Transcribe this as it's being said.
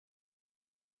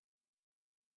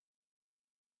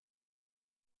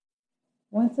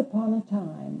Once upon a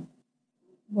time,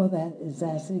 well,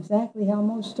 that's exactly how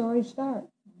most stories start.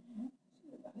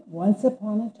 Once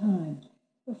upon a time.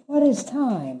 But what is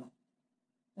time?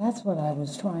 That's what I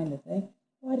was trying to think.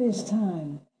 What is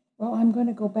time? Well, I'm going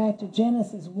to go back to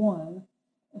Genesis 1.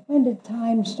 When did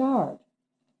time start?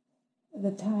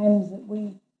 The times that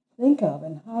we think of,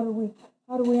 and how do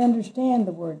we understand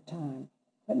the word time?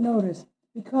 But notice,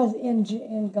 because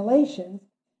in Galatians,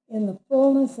 in the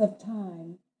fullness of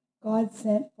time, God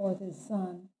sent forth his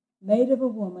Son, made of a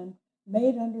woman,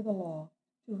 made under the law,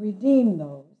 to redeem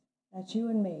those, that's you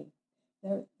and me,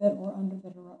 that are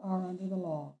under the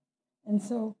law. And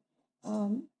so,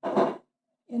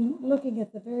 in looking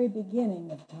at the very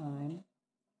beginning of time,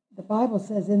 the Bible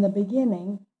says in the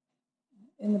beginning,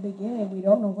 we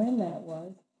don't know when that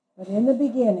was, but in the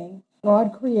beginning,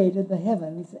 God created the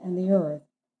heavens and the earth.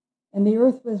 And the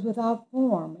earth was without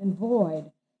form and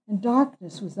void, and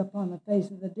darkness was upon the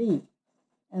face of the deep.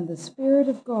 And the Spirit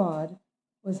of God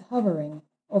was hovering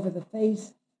over the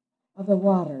face of the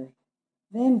waters.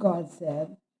 Then God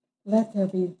said, "Let there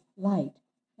be light."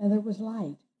 And there was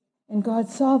light. And God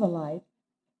saw the light,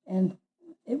 and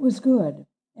it was good.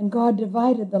 And God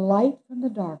divided the light from the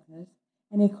darkness,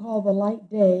 and he called the light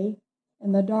day,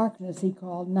 and the darkness he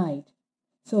called night.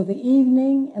 So the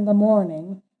evening and the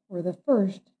morning were the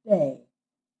first day.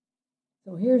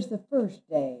 So here's the first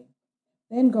day.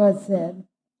 Then God said,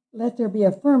 "Let there be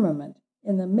a firmament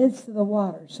in the midst of the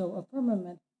waters." So a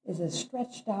firmament is a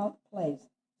stretched out place.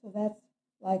 So that's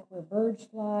like where birds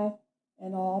fly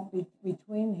and all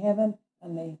between heaven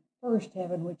and the first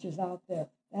heaven, which is out there.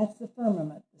 That's the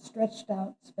firmament, the stretched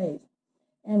out space.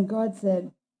 And God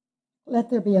said, "Let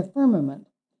there be a firmament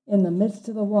in the midst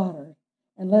of the waters,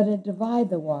 and let it divide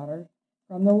the waters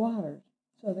from the waters."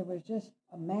 So there was just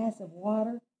a mass of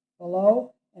water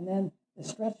below, and then the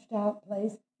stretched out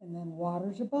place, and then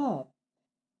waters above.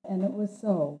 And it was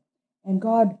so. And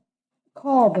God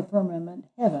called the firmament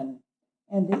heaven,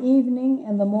 and the evening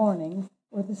and the morning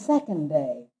were the second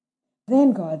day.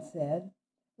 Then God said,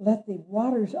 "Let the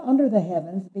waters under the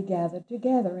heavens be gathered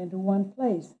together into one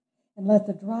place, and let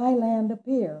the dry land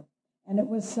appear." And it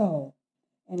was so.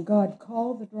 And God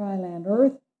called the dry land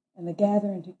earth, and the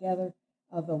gathering together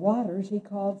of the waters he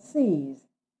called seas.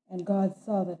 And God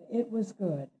saw that it was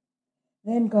good.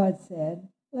 Then God said,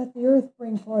 "Let the earth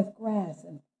bring forth grass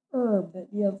and herb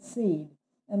that yields seed,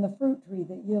 and the fruit tree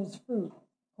that yields fruit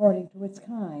according to its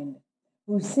kind,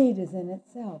 whose seed is in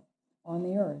itself on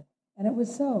the earth." And it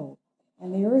was so.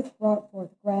 And the earth brought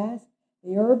forth grass,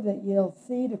 the herb that yields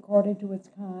seed according to its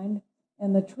kind,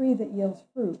 and the tree that yields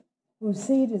fruit, whose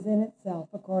seed is in itself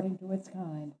according to its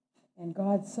kind. And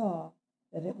God saw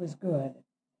that it was good.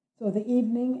 So the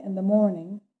evening and the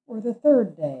morning were the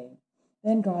third day.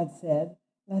 Then God said,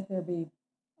 "Let there be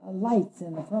lights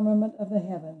in the firmament of the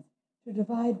heavens to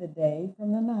divide the day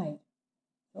from the night."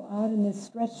 So out in this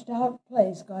stretched out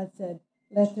place, God said,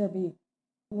 "Let there be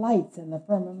lights in the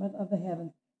firmament of the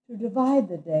heavens to divide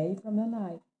the day from the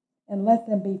night, and let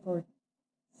them be for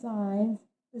signs."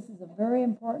 This is a very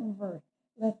important verse.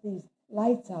 Let these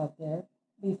lights out there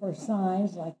be for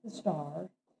signs like the stars,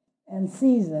 and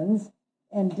seasons,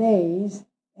 and days,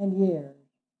 and years.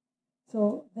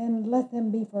 So then let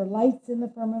them be for lights in the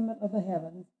firmament of the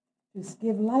heavens to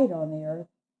give light on the earth.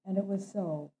 And it was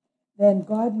so. Then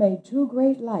God made two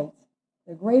great lights,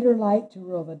 the greater light to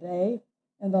rule the day,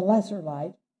 and the lesser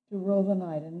light to rule the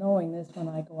night. And knowing this, when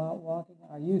I go out walking,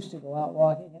 I used to go out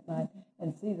walking at night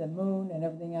and see the moon and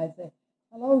everything, I'd say,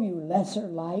 "Hello, you lesser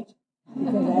light,"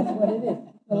 because that's what it is,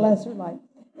 the lesser light.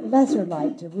 Lesser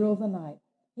light to rule the night.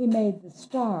 He made the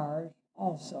stars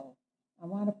also. I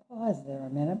want to pause there a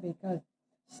minute, because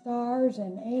stars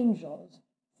and angels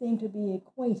seem to be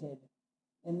equated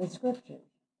in the scriptures.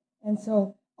 And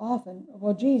so often,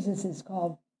 well, Jesus is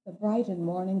called the bright and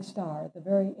morning star at the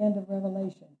very end of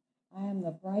Revelation. "I am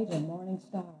the bright and morning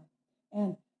star."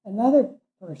 And another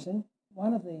person,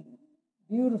 one of the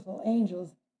beautiful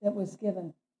angels that was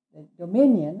given the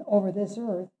dominion over this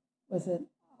earth, was an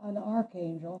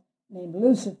archangel named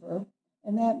Lucifer,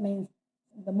 and that means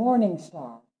the morning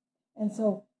star. And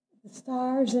so the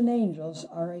stars and angels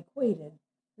are equated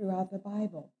throughout the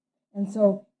Bible. And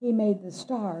so he made the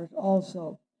stars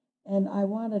also. And I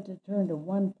wanted to turn to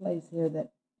one place here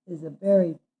that is a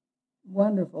very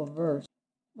wonderful verse.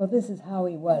 Well, this is how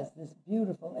he was, this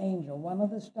beautiful angel, one of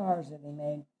the stars that he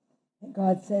made.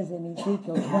 God says in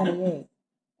Ezekiel 28,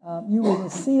 "You were the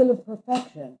seal of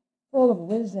perfection, full of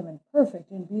wisdom and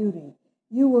perfect in beauty.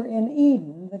 You were in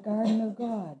Eden, the garden of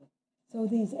God." So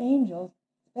these angels,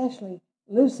 especially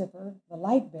Lucifer, the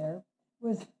light bearer,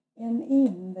 was in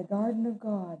Eden, the garden of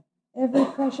God. Every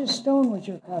precious stone was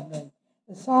your covering.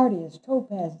 the sardius,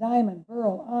 topaz, diamond,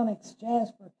 beryl, onyx,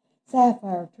 jasper,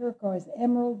 sapphire, turquoise,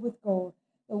 emerald with gold.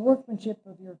 The workmanship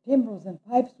of your timbrels and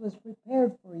pipes was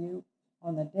prepared for you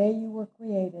on the day you were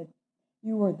created.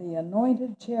 You were the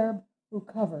anointed cherub who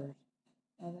covers.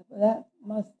 Now that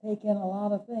must take in a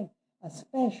lot of things. A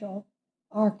special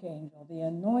archangel, the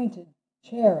anointed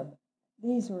cherub.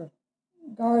 These were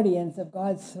guardians of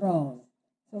God's throne.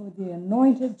 So the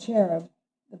anointed cherub,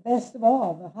 the best of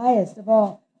all, the highest of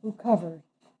all, who covers.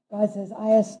 God says,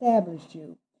 I established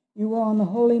you. You were on the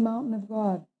holy mountain of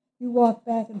God. You walked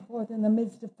back and forth in the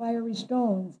midst of fiery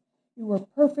stones. You were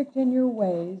perfect in your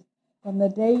ways from the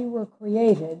day you were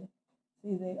created.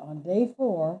 See, on day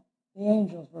 4, the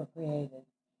angels were created.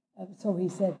 So he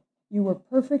said, you were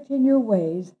perfect in your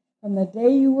ways from the day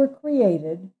you were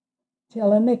created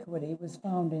till iniquity was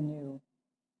found in you.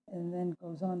 And then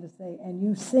goes on to say, and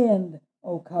you sinned,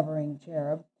 O covering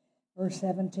cherub. Verse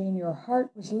 17, your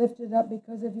heart was lifted up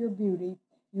because of your beauty.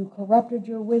 You corrupted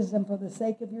your wisdom for the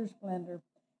sake of your splendor.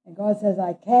 And God says,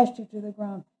 I cast you to the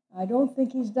ground. I don't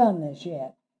think he's done this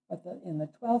yet. But in the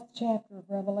 12th chapter of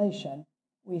Revelation,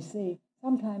 we see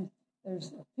sometimes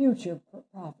there's a future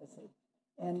prophecy.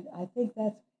 And I think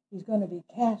he's going to be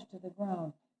cast to the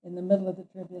ground in the middle of the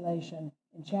tribulation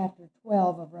in chapter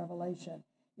 12 of Revelation.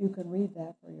 You can read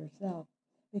that for yourself.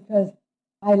 Because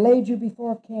I laid you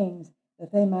before kings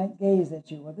that they might gaze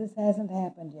at you. Well, this hasn't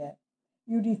happened yet.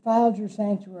 You defiled your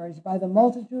sanctuaries by the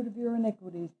multitude of your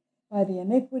iniquities, by the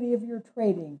iniquity of your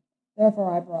trading.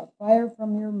 Therefore I brought fire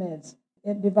from your midst.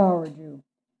 It devoured you.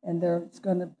 And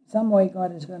some way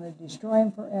God is going to destroy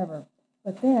him forever.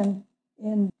 But then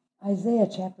in Isaiah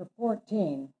chapter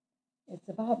 14, it's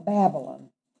about Babylon.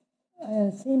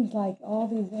 And it seems like all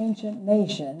these ancient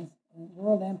nations and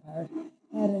world empires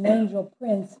had an angel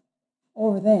prince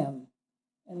over them.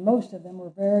 And most of them were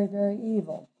very, very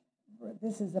evil.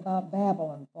 This is about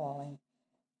Babylon falling.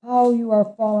 How you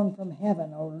are fallen from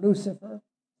heaven, O Lucifer,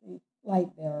 the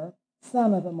light bearer,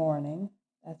 son of the morning.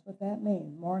 That's what that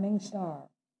means, morning star.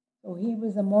 So he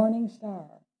was a morning star,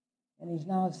 and he's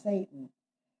now Satan.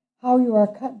 How you are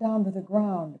cut down to the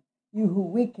ground, you who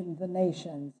weakened the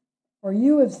nations. For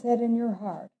you have said in your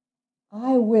heart,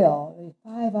 I will, the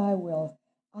 5 I wills,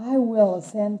 I will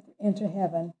ascend into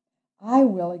heaven. I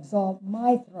will exalt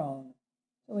my throne.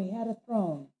 So he had a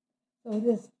throne. So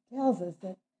this tells us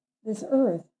that this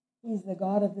earth, he's the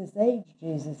God of this age,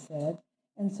 Jesus said.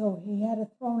 And so he had a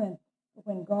throne. And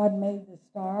when God made the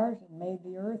stars and made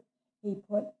the earth, he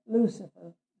put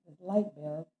Lucifer, the light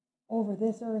bearer, over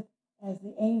this earth as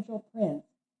the angel prince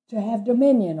to have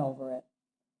dominion over it.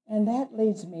 And that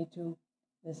leads me to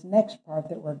this next part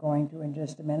that we're going to in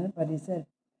just a minute. But he said,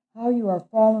 how you are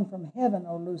fallen from heaven,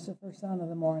 O Lucifer, son of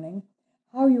the morning.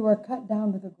 How you are cut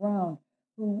down to the ground,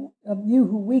 you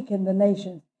who weaken the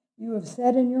nations. You have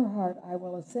said in your heart, I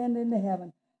will ascend into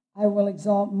heaven. I will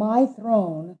exalt my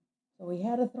throne. So he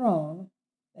had a throne.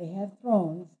 They had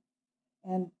thrones.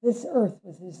 And this earth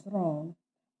was his throne.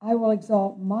 I will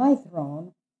exalt my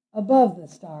throne above the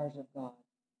stars of God.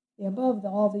 Above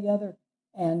all the other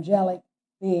angelic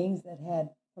beings that had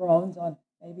thrones on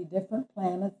maybe different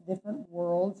planets, different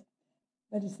worlds.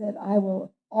 But he said, I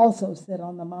will also sit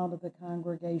on the mount of the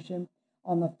congregation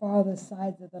on the farthest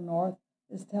sides of the north.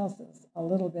 This tells us a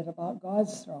little bit about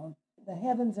God's throne. The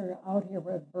heavens are out here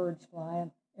where birds fly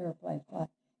and airplanes fly.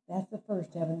 That's the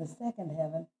first heaven. The second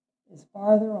heaven is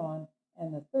farther on,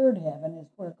 and the third heaven is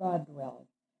where God dwells.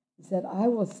 He said, I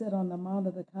will sit on the mount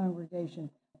of the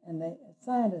congregation. And the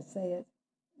scientists say it,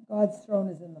 God's throne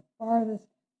is in the farthest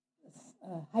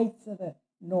heights of the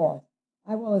north.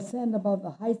 I will ascend above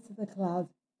the heights of the clouds.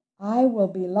 I will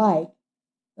be like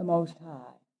the Most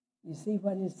High. You see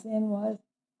what his sin was?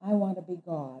 I want to be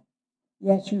God.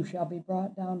 Yet you shall be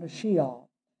brought down to Sheol,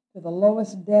 to the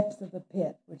lowest depths of the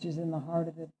pit, which is in the heart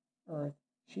of the earth,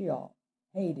 Sheol,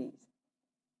 Hades.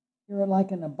 You're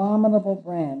like an abominable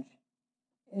branch.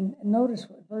 And notice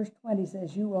what verse 20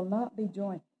 says, you will not be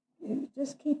joined.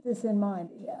 Just keep this in mind,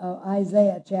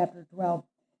 Isaiah chapter 12.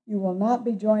 You will not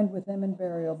be joined with them in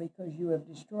burial because you have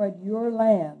destroyed your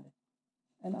land.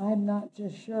 And I'm not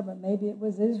just sure, but maybe it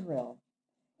was Israel.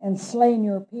 And slain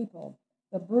your people.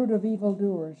 The brood of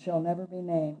evildoers shall never be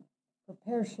named.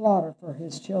 Prepare slaughter for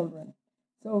his children.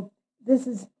 So this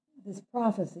is this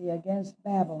prophecy against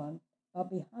Babylon. But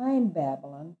behind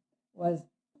Babylon was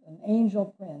an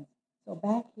angel prince. So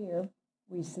back here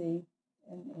we see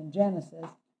in Genesis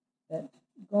that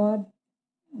God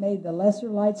made the lesser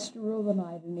lights to rule the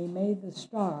night, and he made the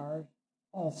stars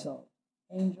also,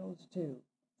 angels too.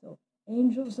 So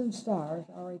angels and stars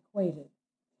are equated.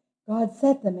 God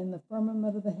set them in the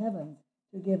firmament of the heavens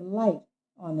to give light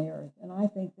on the earth. And I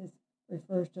think this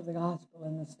refers to the gospel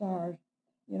and the stars.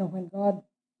 You know, when God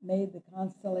made the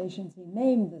constellations, he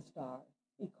named the stars.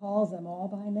 He calls them all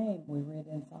by name. We read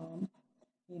in Psalms.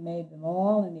 He made them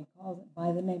all, and he calls it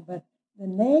by the name. But the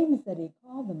names that he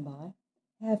called them by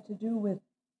have to do with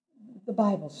the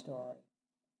Bible story.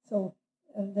 So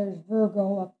there's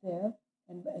Virgo up there,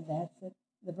 and that's it.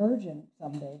 The virgin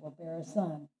someday will bear a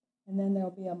son. And then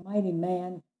there'll be a mighty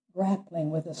man grappling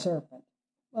with a serpent.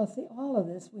 Well, see, all of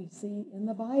this we see in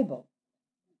the Bible,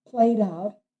 played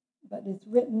out, but it's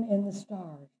written in the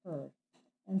stars first.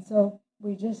 And so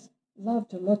we just love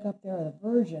to look up there. The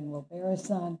virgin will bear a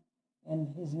son,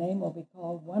 and his name will be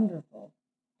called Wonderful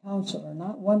Counselor,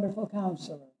 not Wonderful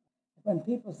Counselor. When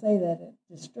people say that,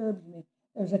 it disturbs me.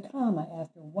 There's a comma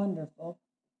after wonderful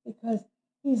because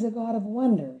he's a God of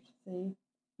wonders, see?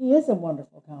 He is a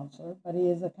wonderful counselor, but he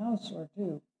is a counselor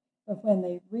too. But when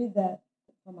they read that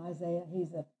from Isaiah,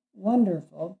 he's a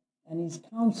wonderful, and he's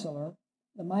counselor,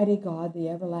 the mighty God, the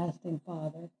everlasting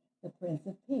Father, the Prince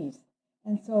of Peace.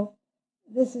 And so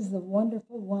this is the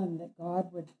wonderful one that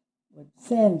God would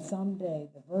send someday,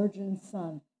 the virgin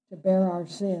Son, to bear our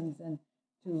sins and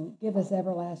to give us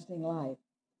everlasting life.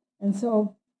 And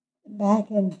so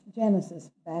back in Genesis,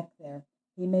 back there,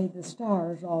 he made the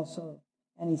stars also,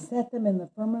 and he set them in the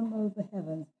firmament of the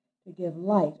heavens to give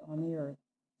light on the earth.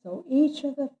 So each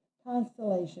of the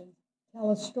constellations tell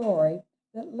a story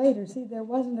that later, see, there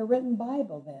wasn't a written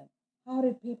Bible then. How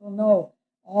did people know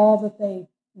all that they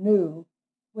knew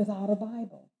without a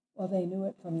Bible? Well, they knew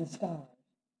it from the stars.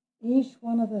 Each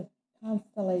one of the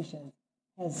constellations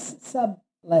has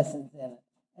sub-lessons in it.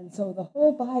 And so the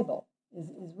whole Bible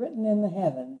is written in the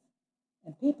heavens.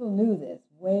 And people knew this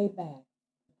way back.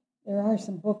 There are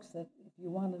some books that, if you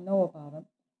want to know about them,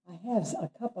 I have a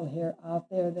couple here out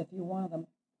there that if you want them,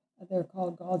 they're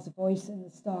called God's Voice in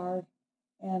the Stars.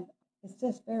 And it's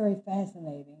just very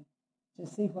fascinating to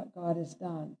see what God has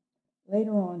done.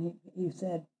 Later on, he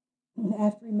said,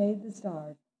 after he made the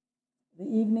stars, the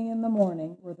evening and the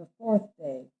morning were the fourth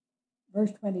day.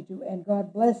 Verse 22, and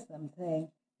God blessed them, saying,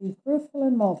 be fruitful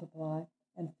and multiply,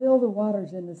 and fill the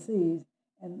waters in the seas,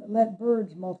 and let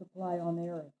birds multiply on the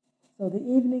earth. So the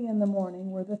evening and the morning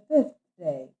were the fifth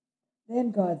day.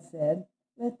 Then God said,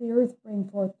 let the earth bring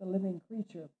forth the living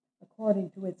creature according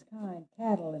to its kind,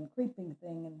 cattle and creeping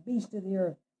thing and beast of the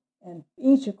earth, and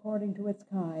each according to its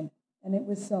kind. And it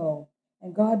was so.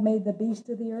 And God made the beast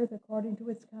of the earth according to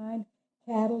its kind,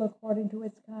 cattle according to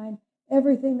its kind,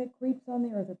 everything that creeps on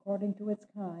the earth according to its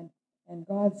kind. And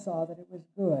God saw that it was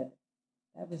good.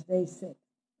 That was day 6.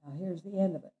 Now here's the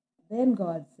end of it. Then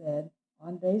God said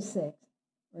on day 6,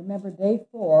 remember day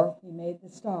 4, he made the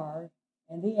stars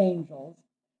and the angels.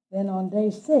 Then on day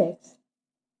 6,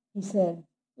 he said,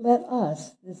 let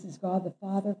us, this is God the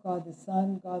Father, God the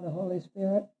Son, God the Holy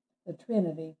Spirit, the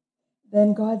Trinity.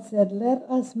 Then God said, let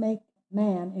us make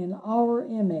man in our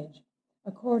image,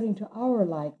 according to our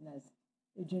likeness.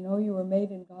 Did you know you were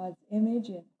made in God's image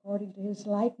and according to his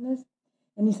likeness?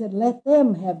 And he said, let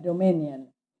them have dominion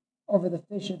over the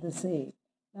fish of the sea.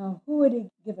 Now, who had he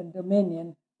given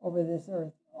dominion over this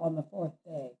earth on the fourth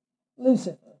day?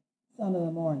 Lucifer, son of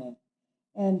the morning.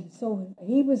 And so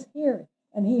he was here,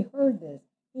 and he heard this.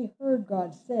 He heard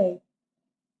God say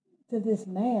to this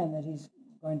man that he's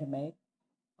going to make,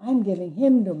 I'm giving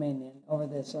him dominion over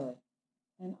this earth.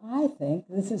 And I think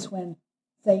this is when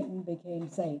Satan became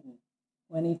Satan,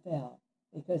 when he fell,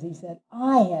 because he said,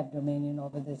 I have dominion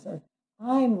over this earth.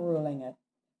 I'm ruling it.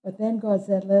 But then God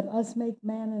said, let us make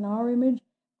man in our image,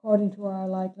 according to our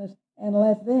likeness, and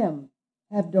let them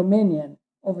have dominion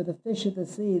over the fish of the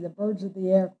sea, the birds of the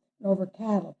air, and over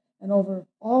cattle, and over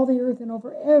all the earth, and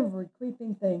over every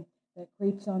creeping thing that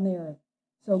creeps on the earth.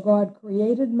 So God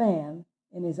created man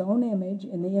in his own image.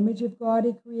 In the image of God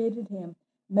he created him.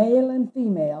 Male and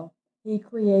female he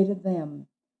created them.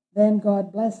 Then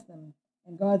God blessed them,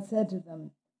 and God said to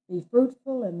them, be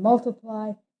fruitful and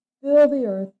multiply, fill the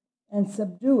earth, and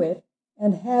subdue it,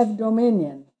 and have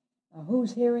dominion. Now,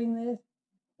 who's hearing this?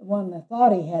 The one that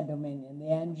thought he had dominion,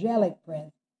 the angelic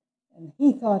prince. And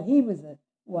he thought he was the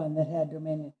one that had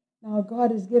dominion. Now,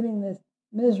 God is giving this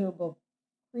miserable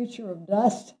creature of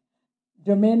dust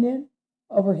dominion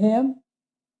over him.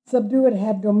 Subdue it,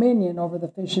 have dominion over the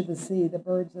fish of the sea, the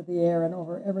birds of the air, and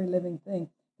over every living thing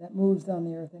that moves on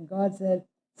the earth. And God said,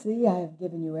 see, I have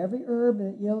given you every herb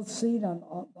that yields seed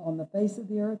on the face of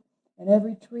the earth, and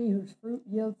every tree whose fruit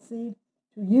yields seed.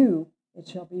 To you it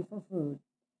shall be for food.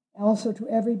 Also to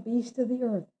every beast of the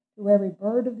earth, to every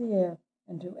bird of the air,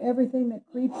 and to everything that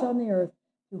creeps on the earth,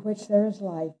 to which there is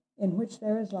life, in which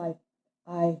there is life,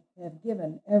 I have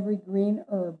given every green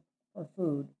herb for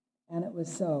food. And it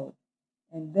was so.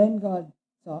 And then God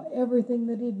saw everything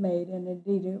that he'd made, and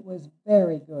indeed it was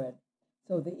very good.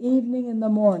 So the evening and the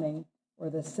morning were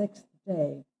the sixth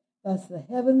day. Thus the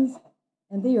heavens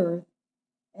and the earth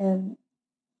and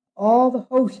all the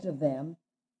host of them,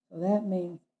 so that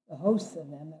means the hosts of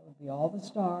them, that would be all the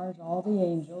stars, all the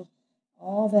angels,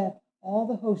 all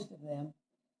the host of them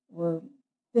were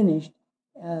finished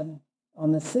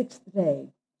on the sixth day.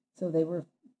 So they were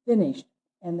finished.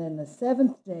 And then the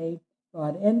seventh day,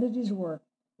 God ended his work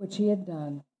which he had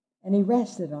done, and he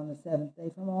rested on the seventh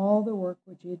day from all the work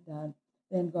which he had done.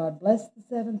 Then God blessed the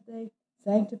seventh day,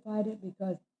 sanctified it,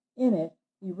 because in it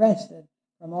he rested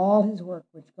from all his work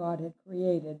which God had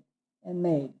created and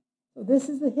made. So this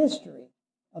is the history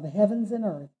of the heavens and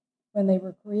earth when they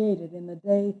were created in the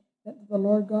day that the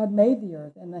Lord God made the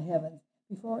earth and the heavens,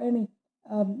 before any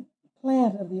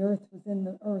plant of the earth was in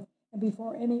the earth, and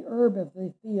before any herb of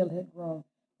the field had grown.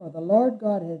 For the Lord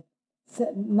God had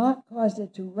not caused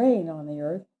it to rain on the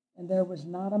earth, and there was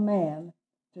not a man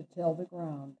to till the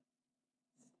ground.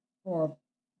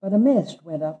 But a mist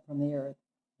went up from the earth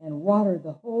and watered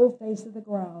the whole face of the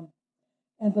ground.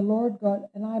 And the Lord God,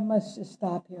 and I must just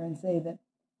stop here and say that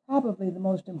probably the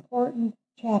most important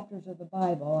chapters of the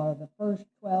Bible are the first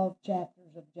 12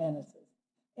 chapters of Genesis.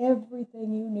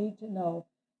 Everything you need to know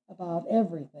about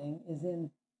everything is in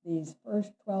these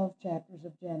first 12 chapters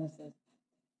of Genesis.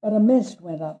 But a mist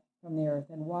went up from the earth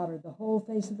and watered the whole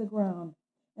face of the ground.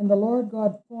 And the Lord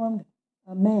God formed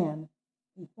a man.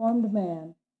 He formed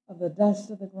man of the dust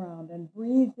of the ground and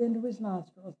breathed into his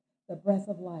nostrils the breath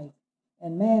of life,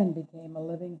 and man became a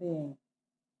living being.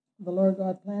 The Lord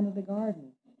God planted a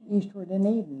garden eastward in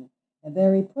Eden, and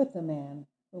there he put the man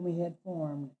whom he had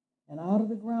formed. And out of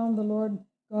the ground the Lord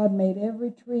God made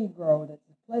every tree grow that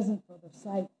is pleasant for the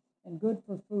sight and good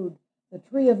for food. The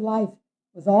tree of life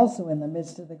was also in the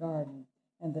midst of the garden,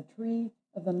 and the tree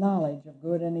of the knowledge of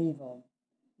good and evil.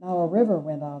 Now a river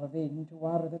went out of Eden to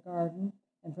water the garden,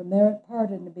 and from there it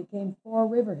parted and it became 4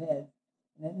 riverheads,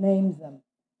 and it names them.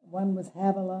 One was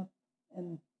Havilah,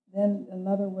 and then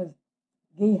another was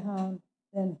Gihon,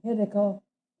 then Hiddekel,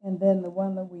 and then the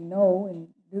one that we know and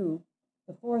do,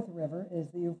 the 4th river,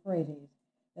 is the Euphrates.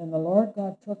 Then the Lord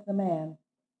God took the man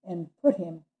and put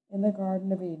him in the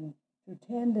Garden of Eden to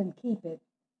tend and keep it.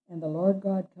 And the Lord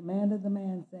God commanded the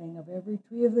man, saying, Of every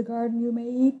tree of the garden you may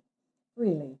eat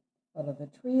freely, but of the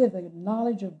tree of the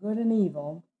knowledge of good and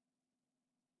evil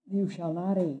you shall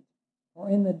not eat. For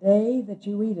in the day that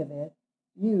you eat of it,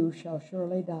 you shall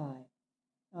surely die.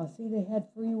 Now see, they had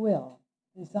free will.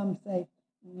 See, some say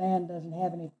man doesn't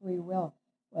have any free will.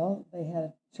 Well, they had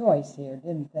a choice here,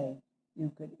 didn't they?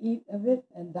 You could eat of it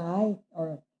and die,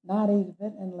 or not eat of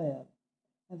it and live.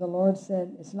 And the Lord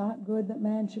said, It's not good that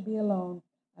man should be alone.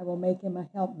 I will make him a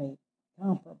helpmate,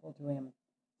 comparable to him.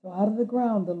 So out of the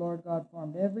ground the Lord God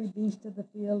formed every beast of the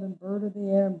field and bird of the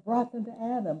air, and brought them to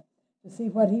Adam to see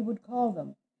what he would call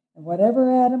them. And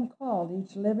whatever Adam called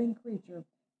each living creature,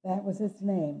 that was its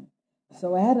name.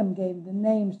 So Adam gave the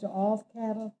names to all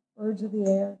cattle, birds of the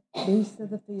air, beasts of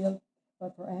the field.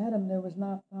 But for Adam there was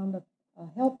not found a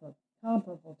helper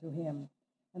comparable to him.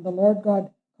 And the Lord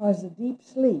God caused a deep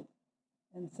sleep.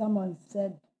 And someone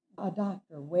said, a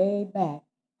doctor way back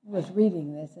was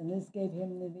reading this, and this gave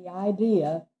him the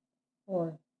idea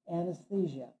for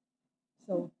anesthesia.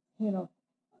 So,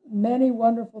 many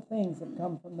wonderful things have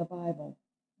come from the Bible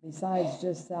besides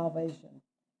just salvation.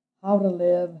 How to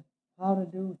live, how to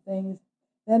do things.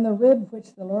 Then the rib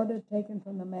which the Lord had taken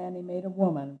from the man, he made a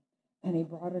woman, and he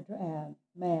brought her to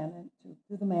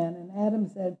the man. And Adam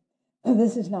said,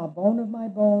 This is now bone of my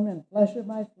bone and flesh of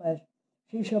my flesh.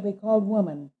 She shall be called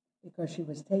woman, because she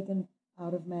was taken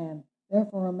out of man.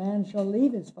 Therefore a man shall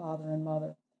leave his father and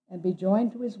mother, and be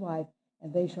joined to his wife,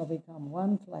 and they shall become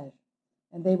one flesh.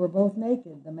 And they were both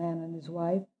naked, the man and his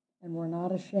wife, and were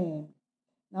not ashamed.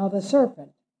 Now the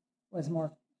serpent was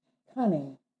more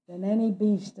cunning than any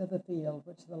beast of the field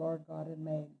which the Lord God had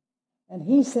made. And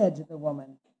he said to the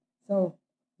woman, so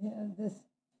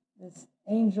this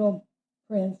angel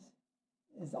prince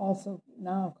is also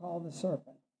now called the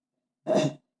serpent.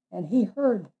 And he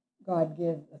heard God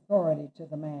give authority to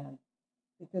the man,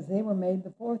 because they were made the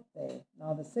 4th day.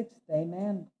 Now the 6th day,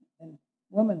 man and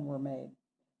woman were made.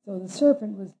 So the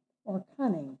serpent was more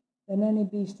cunning than any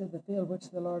beast of the field which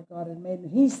the Lord God had made.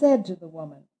 And he said to the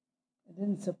woman, it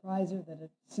didn't surprise her that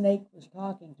a snake was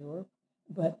talking to her,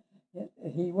 but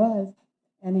he was.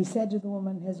 And he said to the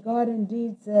woman, Has God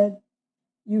indeed said,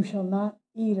 You shall not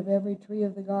eat of every tree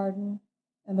of the garden?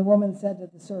 And the woman said to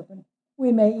the serpent,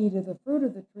 We may eat of the fruit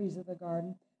of the trees of the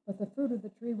garden, but the fruit of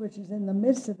the tree which is in the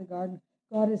midst of the garden,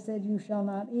 God has said, You shall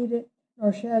not eat it,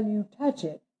 nor shall you touch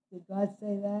it. Did God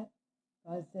say that?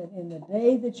 God said, in the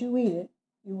day that you eat it,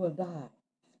 you will die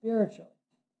spiritually.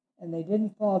 And they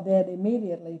didn't fall dead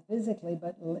immediately physically,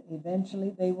 but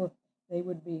eventually they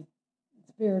would be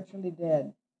spiritually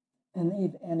dead,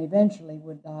 and eventually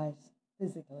would die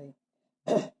physically.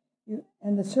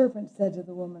 And the serpent said to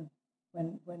the woman,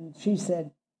 when she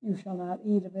said, you shall not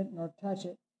eat of it nor touch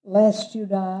it, lest you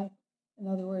die. In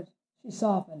other words, she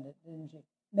softened it, didn't she?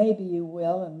 Maybe you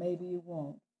will and maybe you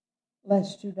won't,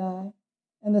 lest you die.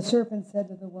 And the serpent said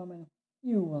to the woman,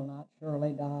 you will not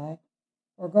surely die,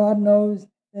 for God knows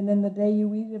that in the day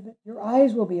you eat of it, your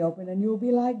eyes will be opened, and you will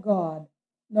be like God,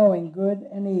 knowing good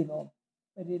and evil.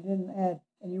 But he didn't add,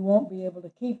 and you won't be able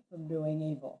to keep from doing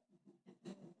evil.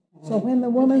 So when the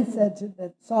woman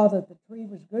saw that the tree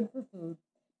was good for food,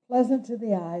 pleasant to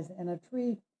the eyes, and a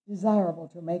tree desirable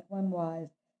to make one wise,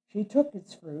 she took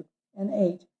its fruit and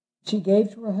ate. She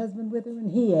gave to her husband with her,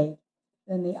 and he ate.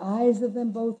 Then the eyes of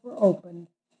them both were opened,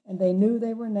 and they knew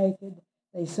they were naked.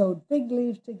 They sewed fig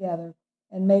leaves together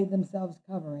and made themselves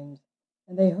coverings.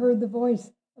 And they heard the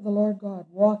voice of the Lord God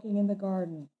walking in the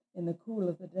garden in the cool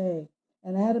of the day.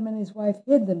 And Adam and his wife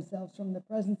hid themselves from the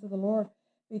presence of the Lord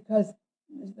because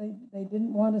they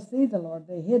didn't want to see the Lord.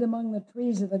 They hid among the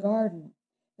trees of the garden.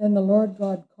 Then the Lord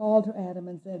God called to Adam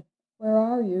and said, where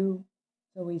are you?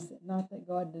 So he said, not that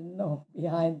God didn't know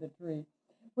behind the tree.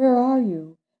 Where are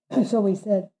you? So he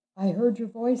said, I heard your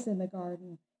voice in the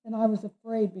garden, and I was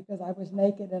afraid because I was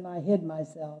naked and I hid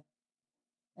myself.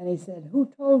 And he said,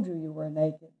 who told you you were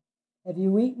naked? Have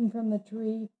you eaten from the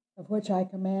tree of which I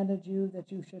commanded you that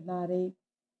you should not eat?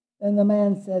 Then the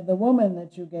man said, the woman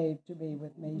that you gave to be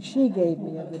with me, she gave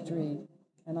me of the tree,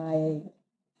 and I ate.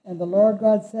 And the Lord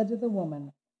God said to the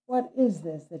woman, what is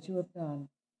this that you have done?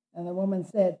 And the woman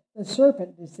said, the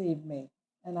serpent deceived me,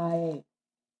 and I ate.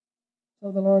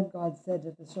 So the Lord God said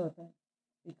to the serpent,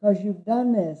 because you've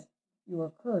done this, you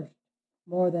are cursed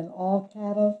more than all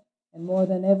cattle, and more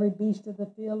than every beast of the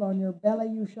field. On your belly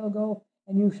you shall go,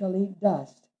 and you shall eat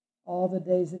dust all the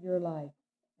days of your life.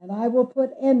 And I will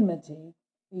put enmity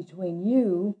between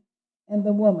you and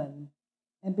the woman,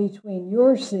 and between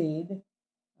your seed,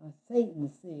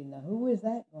 Satan's seed. Now, who is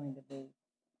that going to be?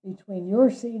 Between your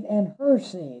seed and her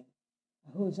seed.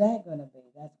 Now, who's that going to be?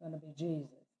 That's going to be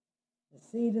Jesus, the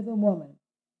seed of the woman.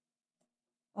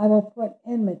 I will put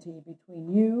enmity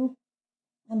between you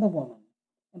and the woman,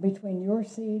 and between your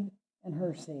seed and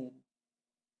her seed.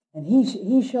 And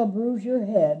he shall bruise your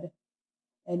head,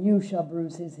 and you shall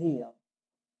bruise his heel.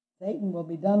 Satan will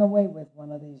be done away with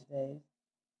one of these days.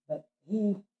 But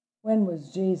when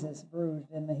was Jesus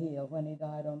bruised in the heel? When he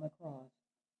died on the cross.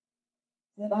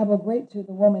 He said, I will to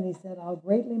the woman, he said, I'll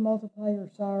greatly multiply your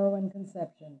sorrow and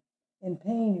conception. In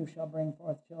pain you shall bring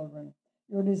forth children.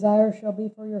 Your desire shall be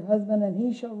for your husband, and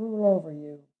he shall rule over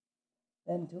you.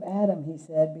 Then to Adam he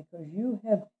said, because you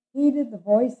have heeded the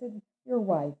voice of your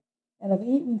wife, and have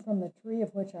eaten from the tree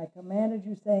of which I commanded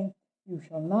you, saying, you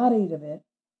shall not eat of it.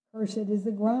 Cursed is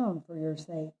the ground for your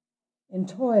sake. In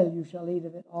toil you shall eat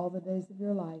of it all the days of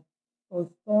your life. Both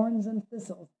thorns and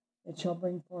thistles it shall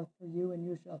bring forth for you, and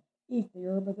you shall eat the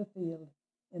herb of the field.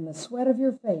 In the sweat of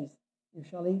your face you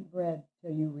shall eat bread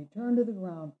till you return to the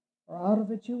ground, for out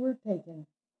of it you were taken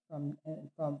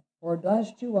for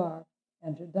dust you are,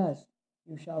 and to dust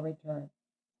you shall return.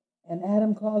 And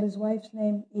Adam called his wife's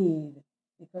name Eve,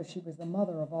 because she was the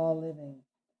mother of all living.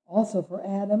 Also for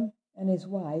Adam and his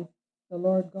wife, the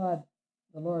Lord God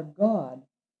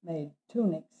made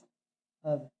tunics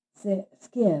of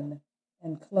skin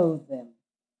and clothed them.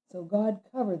 So God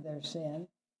covered their sin,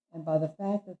 and by the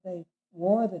fact that they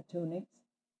wore the tunics,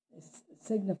 it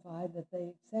signified that they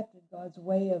accepted God's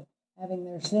way of having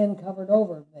their sin covered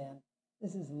over them.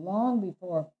 This is long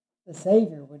before the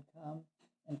Savior would come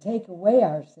and take away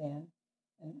our sin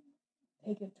and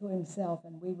take it to himself,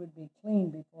 and we would be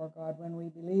clean before God when we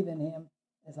believe in him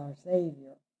as our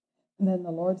Savior. And then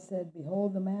the Lord said,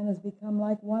 behold, the man has become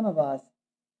like one of us,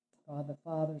 God the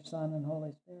Father, Son, and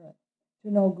Holy Spirit,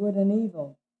 to know good and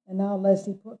evil. And now lest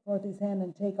he put forth his hand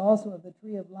and take also of the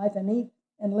tree of life and eat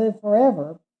and live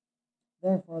forever.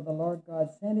 Therefore the Lord God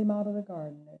sent him out of the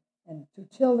garden and to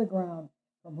till the ground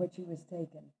from which he was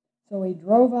taken. So he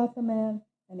drove out the man,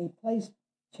 and he placed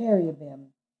cherubim.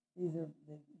 These are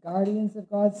the guardians of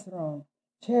God's throne.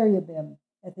 Cherubim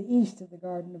at the east of the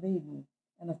Garden of Eden,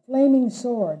 and a flaming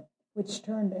sword which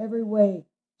turned every way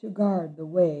to guard the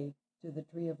way to the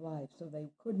tree of life, so they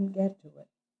couldn't get to it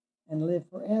and live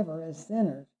forever as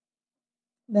sinners.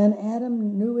 Then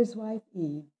Adam knew his wife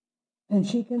Eve, and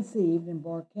she conceived and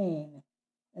bore Cain,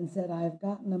 and said, I have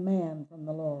gotten a man from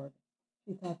the Lord.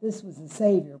 She thought this was the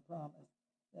Savior promise,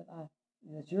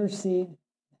 that your seed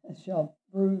shall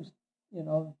bruise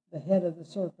the head of the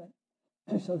serpent.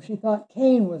 So she thought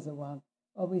Cain was the one.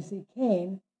 Well, we see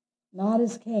Cain, not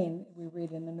as Cain, we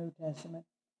read in the New Testament,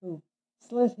 who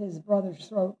slit his brother's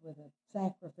throat with a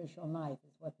sacrificial knife,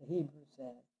 is what the Hebrew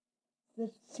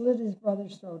says. Slit his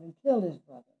brother's throat and killed his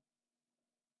brother.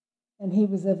 And he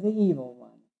was of the evil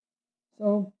one.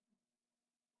 So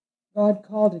God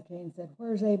called to Cain and said,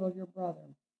 "Where's Abel, your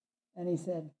brother?" And he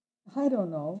said, "I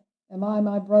don't know. Am I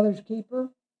my brother's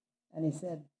keeper?" And he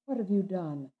said, "What have you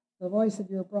done? The voice of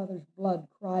your brother's blood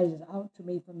cries out to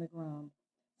me from the ground.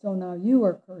 So now you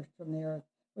are cursed from the earth,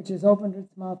 which has opened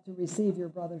its mouth to receive your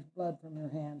brother's blood from your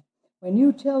hand. When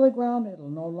you till the ground, it will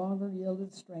no longer yield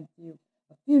its strength to you.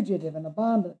 A fugitive and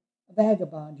a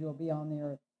vagabond you will be on the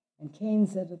earth." And Cain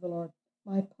said to the Lord,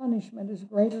 "My punishment is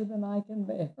greater than I can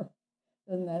bear."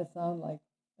 Doesn't that sound like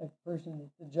a person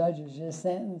that the judge has just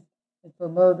sentenced for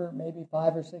murder, maybe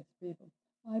 5 or 6 people?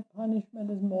 My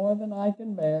punishment is more than I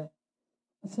can bear.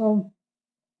 So,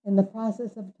 in the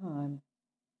process of time,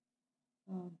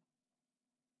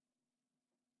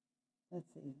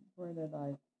 let's see, where did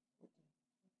I?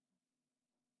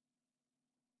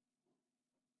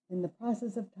 In the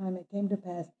process of time, it came to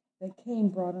pass that Cain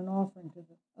brought an offering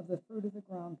of the fruit of the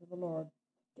ground to the Lord.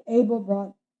 Abel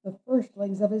brought the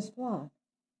firstlings of his flock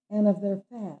and of their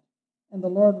fat. And the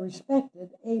Lord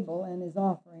respected Abel and his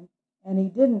offering, and he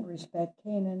didn't respect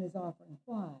Cain and his offering.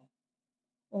 Why?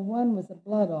 Well, one was a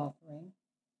blood offering.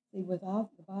 See,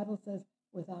 the Bible says,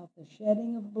 without the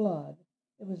shedding of blood,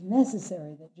 it was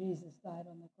necessary that Jesus died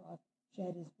on the cross,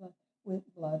 shed his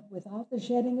blood. Without the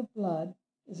shedding of blood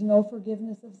is no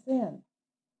forgiveness of sin.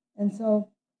 And so,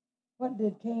 what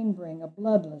did Cain bring? A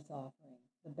bloodless offering,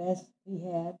 the best he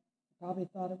had. He probably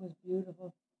thought it was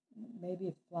beautiful,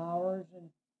 maybe flowers and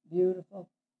beautiful,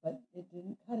 but it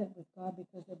didn't cut it with God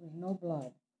because there was no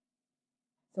blood.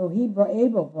 So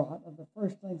Abel brought of the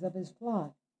firstlings of his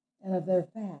flock and of their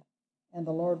fat. And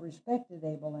the Lord respected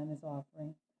Abel and his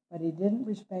offering, but he didn't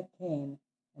respect Cain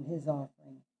and his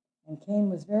offering. And Cain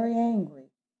was very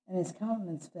angry, and his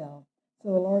countenance fell.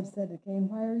 So the Lord said to Cain,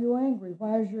 "Why are you angry?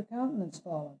 Why is your countenance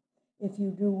fallen? If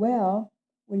you do well,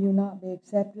 will you not be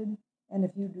accepted? And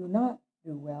if you do not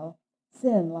do well,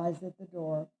 sin lies at the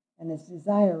door, and its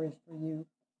desire is for you,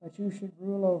 but you should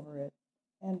rule over it."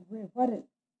 And what it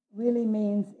really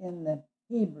means in the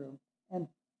Hebrew, and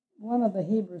one of the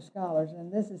Hebrew scholars,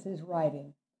 and this is his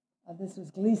writing, this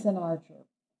was Gleason Archer.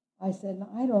 I said,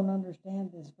 "I don't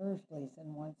understand this verse,"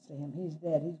 Gleason once to him. He's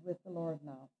dead. He's with the Lord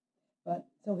now. But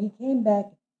so he came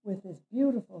back with this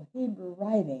beautiful Hebrew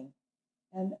writing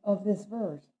and of this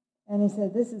verse. And he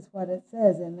said, this is what it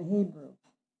says in the Hebrew.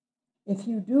 "If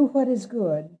you do what is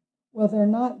good, will there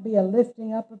not be a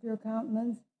lifting up of your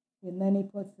countenance?" And then he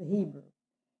puts the Hebrew.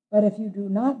 "But if you do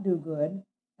not do good,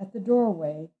 at the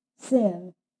doorway,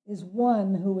 sin is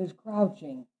one who is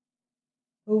crouching."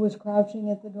 Who was crouching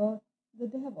at the door? The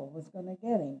devil was going to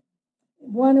get him.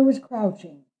 One who is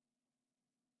crouching.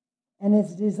 "And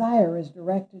its desire is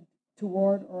directed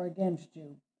toward or against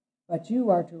you, but you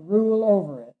are to rule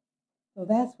over it." So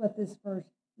that's what this verse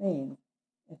means.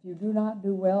 If you do not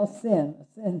do well, sin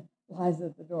lies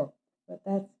at the door. But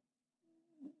that's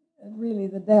really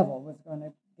the devil was going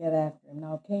to get after him.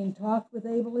 Now Cain talked with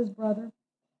Abel his brother,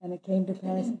 and it came to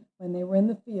pass when they were in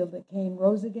the field that Cain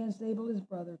rose against Abel his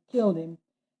brother, killed him.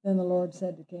 Then the Lord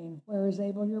said to Cain, "Where is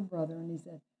Abel your brother?" And he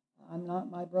said, "I'm not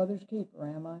my brother's keeper,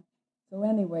 am I?" So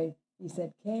anyway, he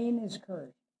said, Cain is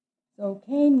cursed. So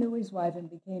Cain knew his wife and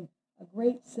became a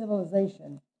great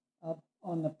civilization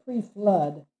on the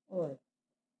pre-flood earth.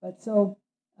 But so,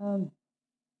 and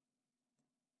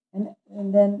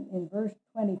then in verse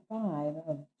 25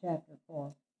 of chapter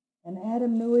 4, "And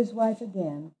Adam knew his wife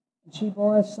again, and she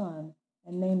bore a son,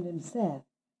 and named him Seth,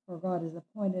 for God has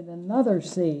appointed another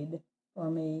seed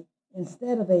for me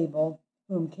instead of Abel,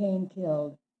 whom Cain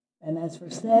killed. And as for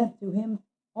Seth, to him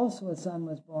also a son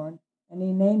was born, and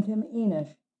he named him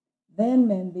Enosh. Then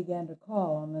men began to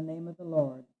call on the name of the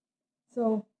Lord."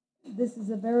 So this is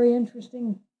a very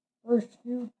interesting first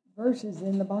few verses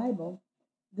in the Bible.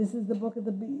 This is the book of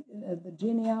the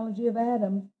genealogy of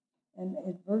Adam. And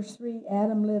in verse 3,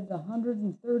 Adam lived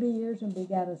 130 years and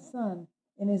begat a son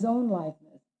in his own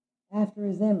likeness, after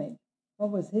his image.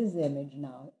 What was his image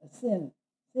now? A sin.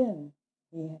 Sin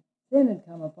had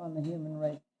come upon the human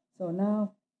race. So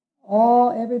now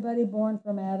everybody born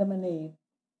from Adam and Eve,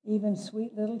 even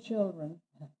sweet little children,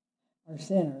 are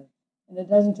sinners. And it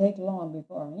doesn't take long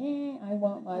before, I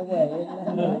want my way.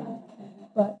 Isn't that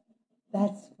right? But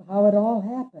that's how it all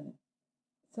happened.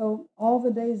 So all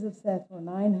the days of Seth were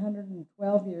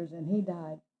 912 years, and he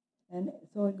died. And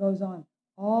so it goes on.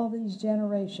 All these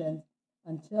generations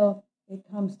until it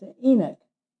comes to Enoch.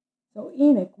 So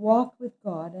Enoch walked with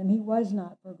God, and he was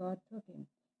not, for God took him.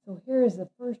 So here is the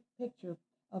first picture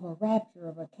of a rapture,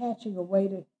 of a catching away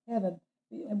to heaven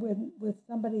with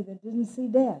somebody that didn't see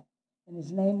death. And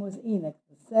his name was Enoch,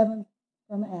 the seventh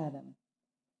from Adam.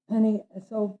 And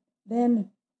so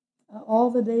then all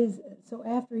the days, so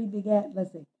after he begat,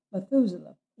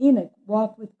 Methuselah, Enoch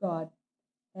walked with God,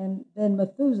 and then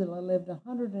Methuselah lived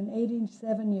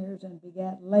 187 years and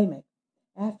begat Lamech.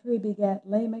 After he begat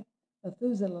Lamech,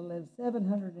 Methuselah lived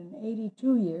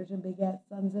 782 years and begat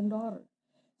sons and daughters.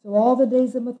 So all the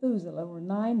days of Methuselah were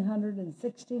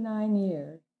 969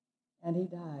 years, and he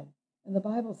died. And the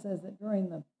Bible says that during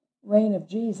the reign of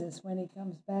Jesus, when he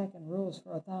comes back and rules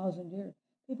for 1,000 years,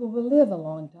 people will live a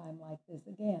long time like this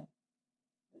again.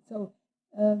 So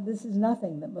this is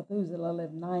nothing that Methuselah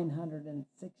lived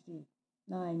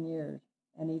 969 years,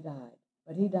 and he died.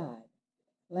 But he died.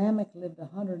 Lamech lived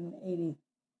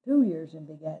 182 years and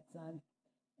begat sons,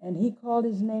 and he called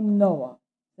his name Noah,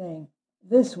 saying,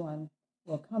 "This one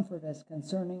will comfort us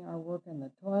concerning our work and the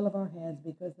toil of our hands,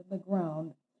 because of the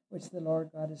ground which the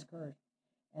Lord God has cursed."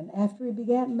 And after he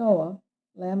begat Noah,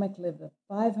 Lamech lived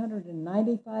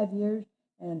 595 years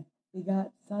and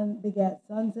begat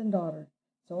sons and daughters.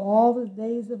 So all the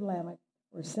days of Lamech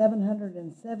were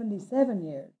 777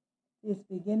 years. His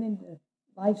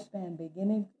lifespan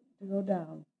beginning to go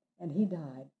down, and he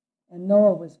died. And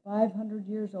Noah was 500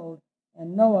 years old,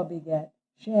 and Noah begat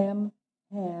Shem,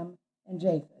 Ham, and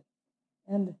Japheth.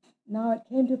 And now it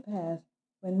came to pass,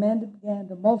 when men began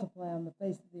to multiply on the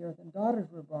face of the earth, and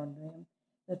daughters were born to him,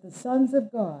 that the sons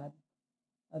of God,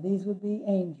 these would be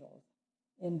angels,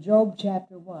 in Job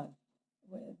chapter 1.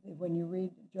 When you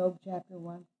read Job chapter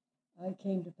 1, it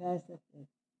came to pass that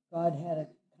God had a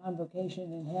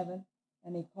convocation in heaven,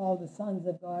 and he called the sons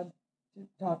of God to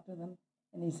talk to them.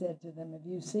 And he said to them, "Have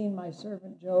you seen my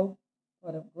servant Job?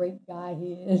 What a great guy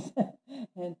he is.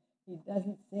 And he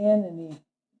doesn't sin, and he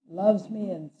loves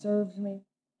me and serves me."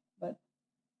 But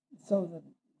so the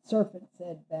serpent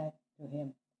said back to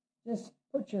him, "Just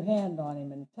put your hand on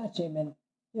him and touch him, and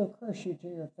he'll curse you to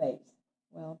your face."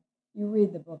 Well, you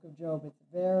read the book of Job. It's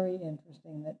very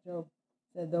interesting that Job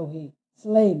said, "Though he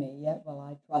slay me, yet will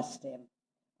I trust him."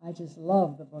 I just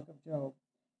love the book of Job.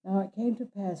 Now it came to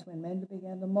pass, when men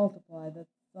began to multiply, that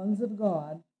the sons of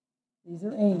God, these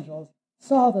are angels,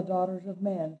 saw the daughters of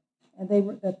men, and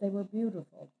that they were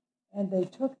beautiful, and they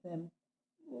took them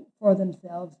for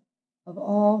themselves of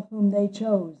all whom they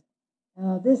chose.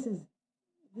 Now this is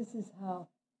how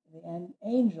the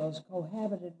angels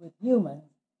cohabited with humans,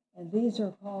 and these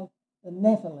are called the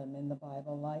Nephilim in the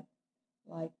Bible,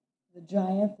 like the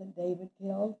giant that David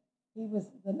killed. He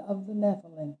was of the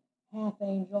Nephilim, half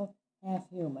angel, half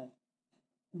human.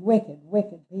 Wicked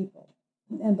people.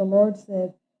 And the Lord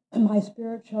said, "My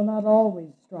spirit shall not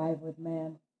always strive with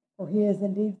man, for he is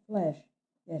indeed flesh,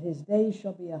 yet his days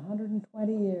shall be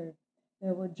 120 years.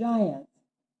 There were giants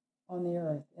on the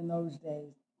earth in those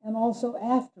days, and also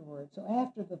afterwards. So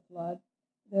after the flood,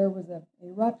 there was an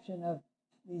eruption of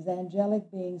these angelic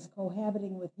beings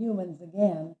cohabiting with humans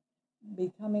again,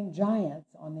 becoming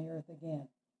giants on the earth again.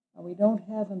 Now, we don't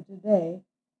have them today,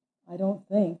 I don't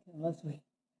think, unless we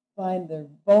find their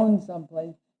bones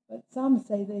someplace. But some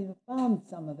say they have found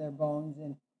some of their bones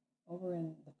over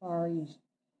in the Far East.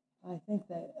 I think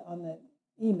that on the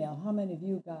email, how many of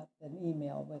you got an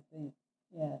email with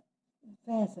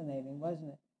fascinating, wasn't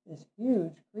it? This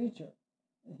huge creature,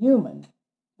 human,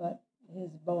 but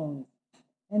his bones.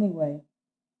 Anyway,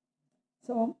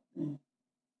 so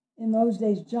in those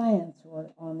days giants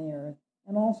were on the earth,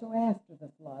 and also after the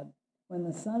flood, when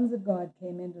the sons of God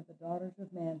came into the daughters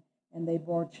of men, and they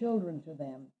bore children to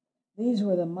them. These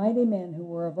were the mighty men who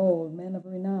were of old, men of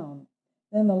renown.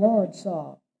 Then the Lord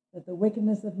saw that the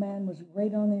wickedness of man was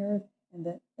great on the earth, and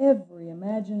that every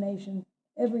imagination,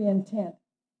 every intent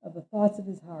of the thoughts of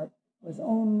his heart was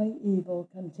only evil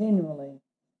continually.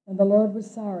 And the Lord was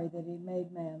sorry that he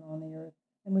made man on the earth,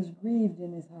 and was grieved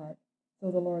in his heart. So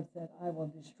the Lord said, "I will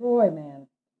destroy man,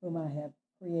 whom I have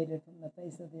created from the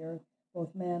face of the earth,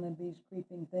 both man and beast,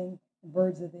 creeping thing, and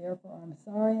birds of the air, for I'm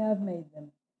sorry I've made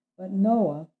them." But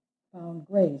Noah found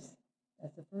grace.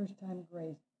 That's the first time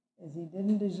grace, is he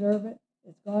didn't deserve it.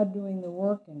 It's God doing the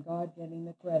work and God getting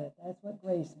the credit. That's what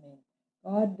grace means.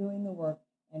 God doing the work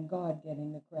and God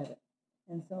getting the credit.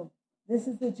 And so this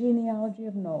is the genealogy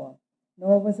of Noah.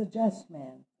 Noah was a just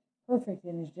man, perfect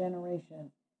in his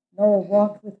generation. Noah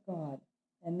walked with God,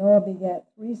 and Noah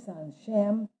begat 3 sons,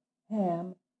 Shem,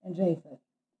 Ham, and Japheth.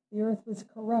 The earth was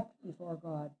corrupt before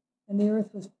God, and the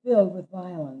earth was filled with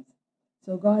violence.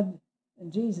 So God,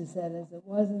 and Jesus said, as it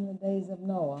was in the days of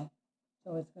Noah,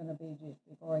 so it's going to be just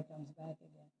before he comes back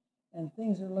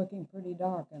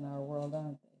dark in our world,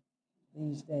 aren't they,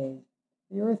 these days?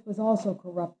 The earth was also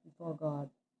corrupt before God,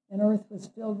 and earth was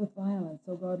filled with violence.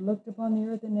 So God looked upon the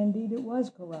earth, and indeed it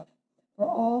was corrupt, for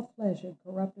all flesh had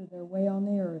corrupted their way on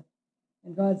the earth.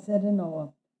 And God said to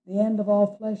Noah, the end of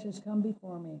all flesh has come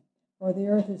before me, for the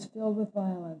earth is filled with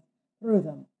violence through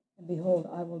them. And behold,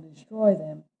 I will destroy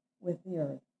them with the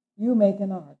earth. You make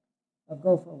an ark of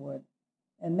gopher wood,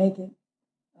 and make it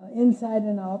inside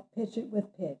and out, pitch it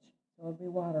with pitch, so it'll be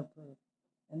waterproof.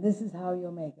 And this is how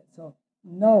you'll make it. So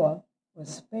Noah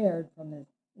was spared from this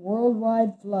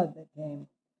worldwide flood that came.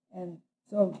 And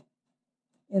so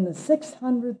in the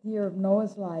 600th year of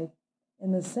Noah's life,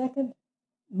 in the second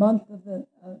month of the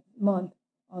month,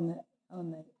 on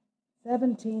the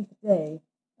 17th day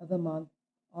of the month,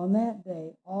 on that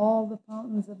day, all the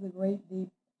fountains of the great deep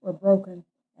were broken,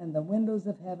 and the windows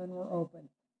of heaven were opened.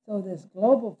 So this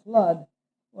global flood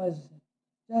was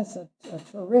just a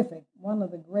terrific, one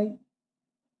of the great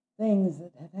things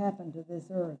that have happened to this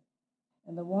earth.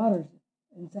 And the waters,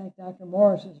 in fact, Dr.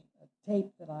 Morris's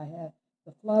tape that I have,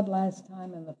 the flood last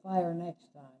time and the fire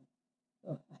next time.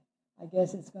 So I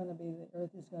guess it's going to be, the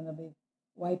earth is going to be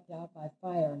wiped out by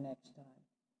fire next time.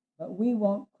 But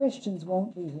Christians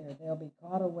won't be here. They'll be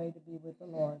caught away to be with the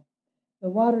Lord. The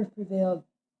waters prevailed,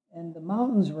 and the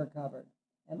mountains were covered,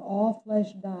 and all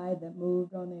flesh died that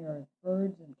moved on the earth,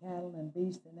 birds and cattle and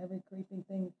beasts and every creeping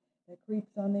thing that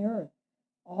creeps on the earth,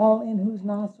 all in whose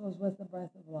nostrils was the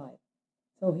breath of life.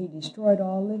 So he destroyed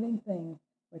all living things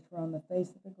which were on the face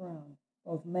of the ground,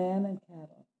 both man and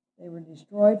cattle. They were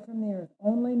destroyed from the earth.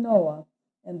 Only Noah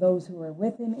and those who were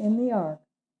with him in the ark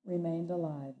remained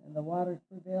alive, and the waters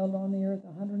prevailed on the earth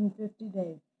 150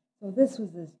 days. So this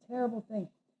was this terrible thing.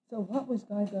 So what was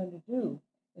God going to do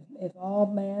if all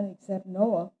man except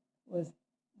Noah was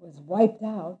wiped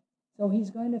out? So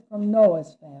he's going to, from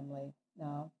Noah's family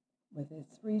now, with his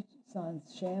three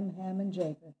sons, Shem, Ham, and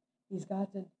Japheth, he's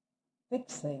got to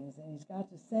fix things, and he's got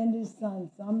to send his son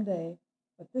someday.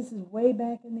 But this is way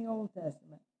back in the Old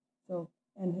Testament. So,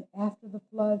 and after the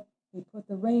flood, he put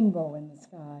the rainbow in the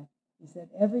sky. He said,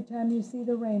 every time you see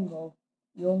the rainbow,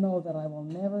 you'll know that I will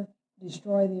never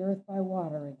destroy the earth by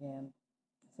water again.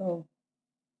 So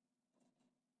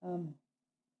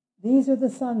these are the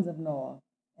sons of Noah,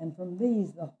 and from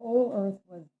these the whole earth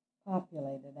was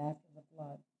populated after the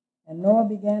flood. And Noah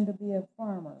began to be a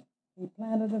farmer. He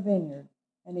planted a vineyard,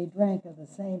 and he drank of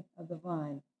the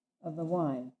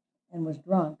wine, and was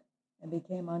drunk, and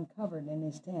became uncovered in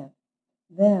his tent.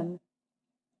 Then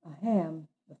Ham,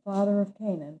 the father of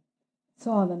Canaan,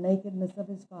 saw the nakedness of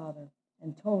his father,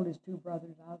 and told his two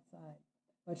brothers outside.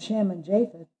 But Shem and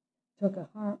Japheth took a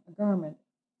garment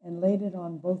and laid it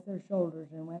on both their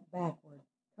shoulders and went backward,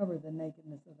 covered the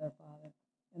nakedness of their father.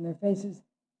 And their faces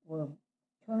were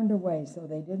turned away, so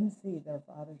they didn't see their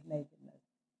father's nakedness.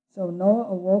 So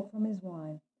Noah awoke from his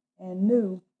wine and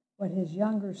knew what his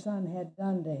younger son had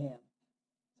done to him.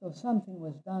 So something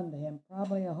was done to him,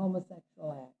 probably a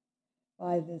homosexual act,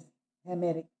 by this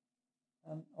Hamitic,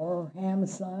 or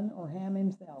Ham's son, or Ham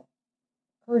himself.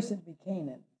 Cursed be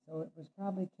Canaan. So it was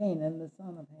probably Canaan, the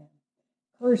son of Ham.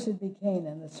 Cursed be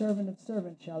Canaan, the servant of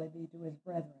servants shall he be to his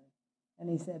brethren. And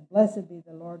he said, blessed be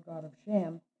the Lord God of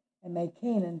Shem, and may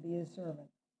Canaan be his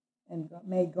servant. And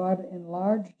may God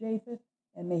enlarge Japheth,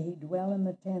 and may he dwell in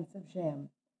the tents of Shem,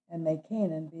 and may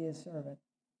Canaan be his servant.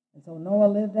 And so Noah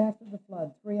lived after the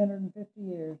flood 350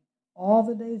 years. All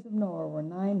the days of Noah were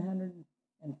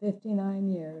 959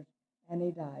 years, and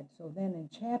he died. So then in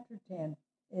chapter 10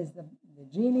 is the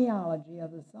genealogy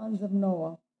of the sons of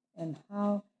Noah, and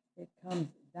how it comes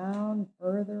down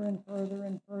further and further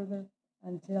and further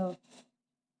until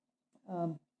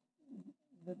the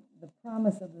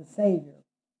promise of the Savior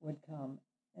would come.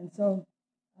 And so,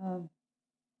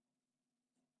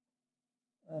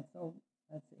 so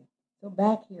let's see. So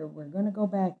back here, we're going to go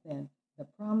back then. The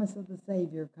promise of the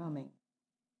Savior coming.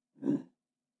 And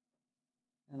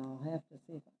I'll have to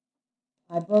see if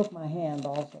I broke my hand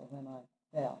also when I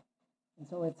fell. And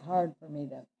so it's hard for me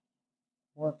to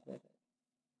work with it.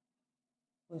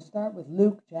 We'll start with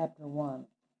Luke chapter 1,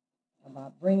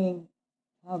 about bringing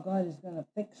how God is going to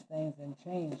fix things and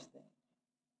change things.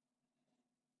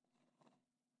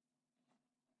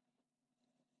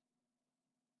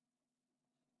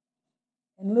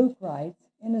 And Luke writes,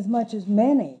 inasmuch as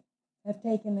many have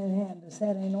taken in hand to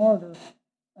set in order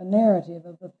a narrative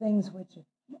of the things which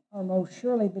are most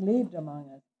surely believed among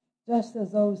us, just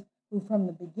as those who from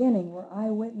the beginning were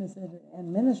eyewitnesses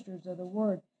and ministers of the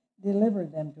word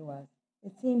delivered them to us.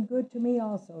 It seemed good to me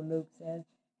also, Luke says,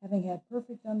 having had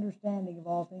perfect understanding of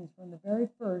all things from the very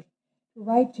first, to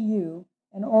write to you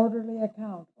an orderly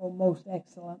account, O most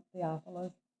excellent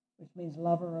Theophilus, which means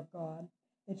lover of God,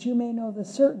 that you may know the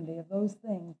certainty of those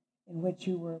things in which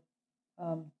you were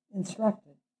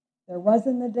instructed. There was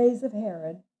in the days of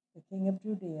Herod, the king of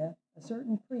Judea, a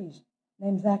certain priest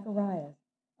named Zacharias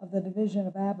of the division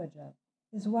of Abijah.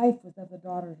 His wife was of the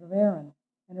daughters of Aaron,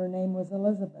 and her name was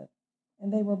Elizabeth.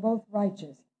 And they were both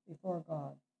righteous before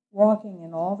God, walking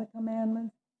in all the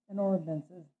commandments and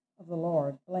ordinances of the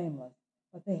Lord, blameless.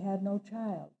 But they had no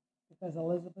child, because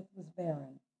Elizabeth was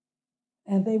barren.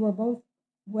 And they were both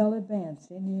well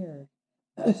advanced in years.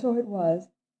 So it was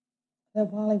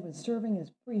that while he was serving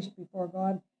as priest before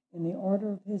God in the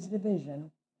order of his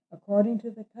division, according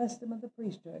to the custom of the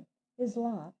priesthood, his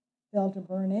lot fell to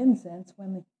burn incense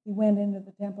when he went into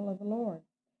the temple of the Lord.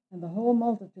 And the whole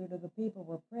multitude of the people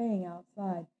were praying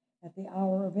outside at the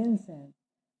hour of incense.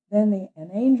 Then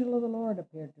an angel of the Lord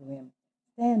appeared to him,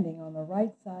 standing on the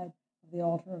right side of the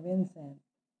altar of incense.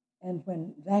 And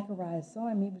when Zacharias saw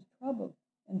him, he was troubled,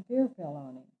 and fear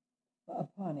fell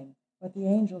upon him. But the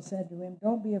angel said to him,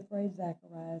 "Don't be afraid,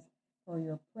 Zacharias, for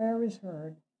your prayer is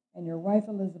heard, and your wife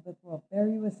Elizabeth will bear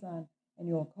you a son, and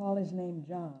you will call his name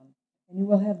John. And you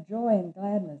will have joy and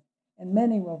gladness, and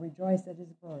many will rejoice at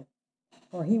his birth.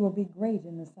 For he will be great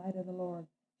in the sight of the Lord,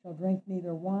 shall drink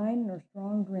neither wine nor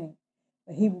strong drink,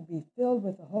 but he will be filled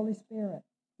with the Holy Spirit,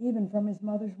 even from his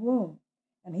mother's womb.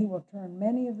 And he will turn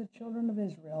many of the children of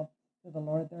Israel to the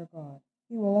Lord their God.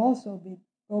 He will also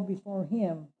go before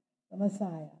him, the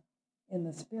Messiah, in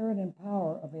the spirit and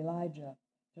power of Elijah,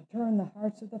 to turn the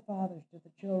hearts of the fathers to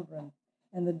the children,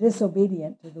 and the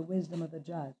disobedient to the wisdom of the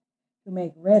just, to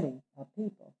make ready a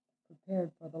people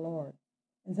prepared for the Lord."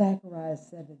 And Zacharias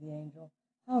said to the angel,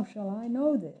 "How shall I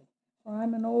know this? For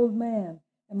I'm an old man,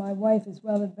 and my wife is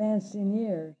well advanced in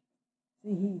years."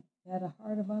 See, he had a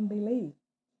heart of unbelief.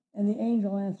 And the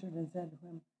angel answered and said to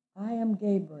him, "I am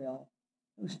Gabriel,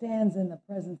 who stands in the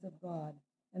presence of God,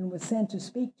 and was sent to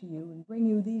speak to you and bring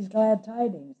you these glad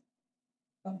tidings.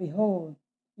 But behold,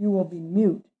 you will be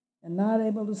mute and not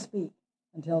able to speak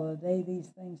until the day these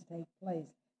things take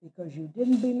place, because you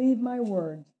didn't believe my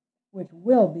words, which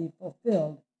will be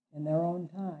fulfilled in their own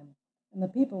time." And the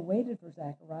people waited for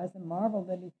Zacharias and marveled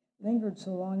that he lingered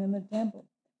so long in the temple.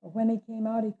 But when he came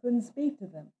out, he couldn't speak to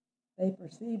them. They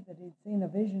perceived that he'd seen a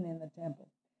vision in the temple,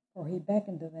 for he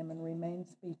beckoned to them and remained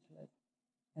speechless.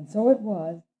 And so it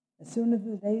was, as soon as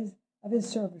the days of his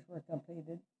service were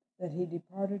completed, that he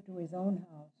departed to his own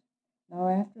house. Now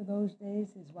after those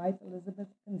days, his wife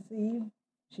Elizabeth conceived,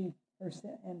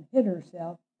 and hid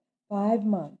herself 5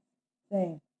 months,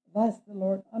 saying, "Thus the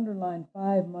Lord," underline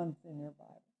 5 months in your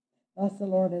Bible, "thus the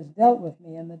Lord has dealt with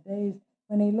me in the days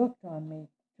when he looked on me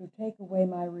to take away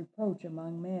my reproach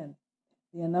among men."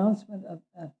 The announcement of,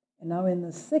 and now in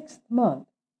the 6th month,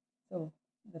 so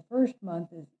the first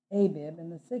month is Abib,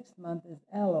 and the 6th month is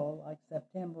Elul, like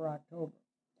September, October.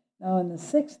 Now in the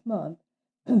 6th month,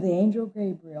 the angel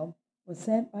Gabriel was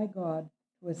sent by God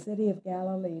to a city of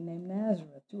Galilee named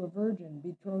Nazareth, to a virgin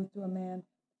betrothed to a man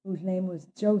whose name was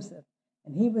Joseph,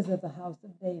 and he was of the house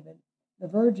of David. The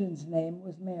virgin's name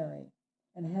was Mary.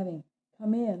 And having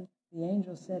come in, the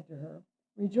angel said to her,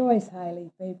 "Rejoice, highly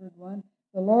favored one,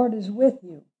 the Lord is with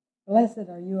you. Blessed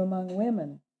are you among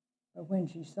women." But when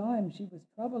she saw him, she was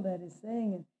troubled at his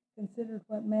saying, and considered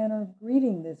what manner of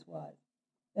greeting this was.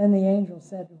 Then the angel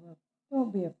said to her,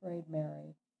 "Don't be afraid,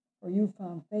 Mary, for you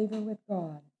found favor with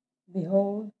God.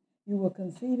 Behold, you will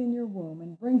conceive in your womb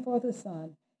and bring forth a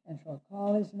son, and shall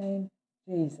call his name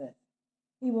Jesus.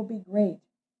 He will be great,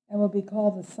 and will be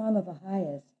called the Son of the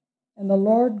Highest. And the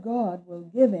Lord God will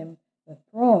give him the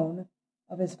throne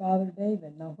of his father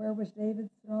David." Now, where was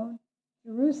David's throne?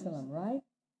 Jerusalem, right?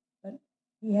 But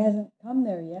he hasn't come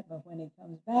there yet. But when he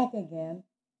comes back again,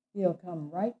 he'll come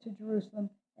right to Jerusalem,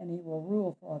 and he will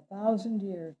rule for 1,000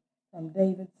 years from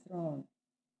David's throne.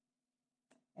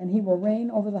 And he will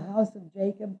reign over the house of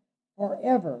Jacob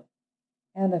forever,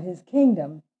 and of his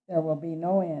kingdom there will be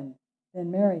no end.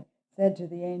 Then Mary said to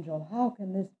the angel, "How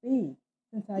can this be,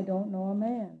 since I don't know a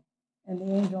man?" And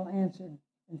the angel answered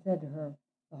and said to her,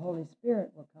 "The Holy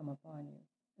Spirit will come upon you,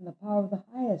 and the power of the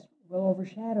Highest will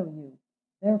overshadow you.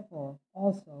 Therefore,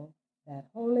 also, that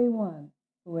Holy One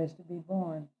who is to be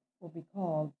born will be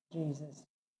called Jesus."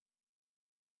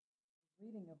 The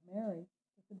reading of Mary,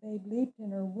 that the babe leaped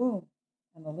in her womb,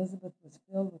 and Elizabeth was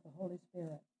filled with the Holy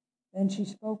Spirit. Then she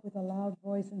spoke with a loud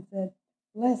voice and said,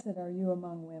 "Blessed are you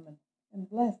among women, and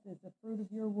blessed is the fruit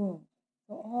of your womb."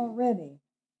 So already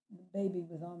the baby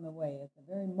was on the way. At the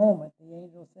very moment the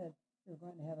angel said, "You're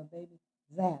going to have a baby,"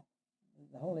 zap,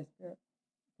 the Holy Spirit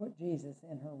put Jesus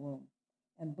in her womb.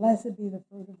 "And blessed be the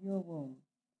fruit of your womb."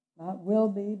 Not will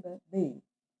be, but be.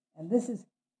 And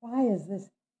why is this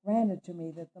granted to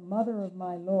me that the mother of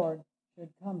my Lord should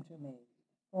come to me.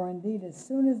 For indeed, as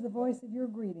soon as the voice of your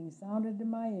greeting sounded in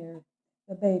my ears,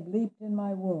 the babe leaped in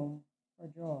my womb for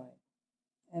joy.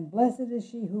 And blessed is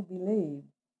she who believed,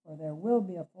 for there will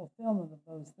be a fulfillment of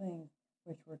those things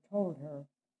which were told her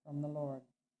from the Lord.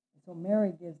 And so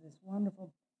Mary gives this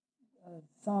wonderful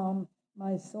psalm.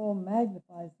 My soul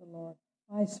magnifies the Lord.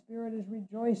 My spirit is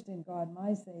rejoiced in God,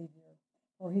 my Savior,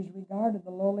 for he's regarded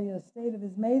the lowly estate of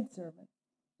his maidservant.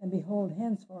 And behold,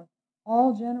 henceforth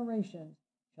all generations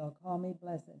shall call me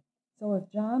blessed. So if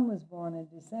John was born in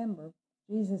December,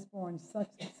 Jesus born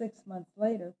 6 months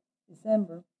later,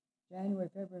 December, January,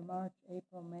 February, March,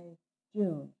 April, May,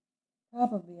 June,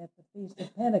 probably at the Feast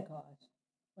of Pentecost,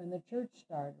 when the church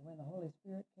started, when the Holy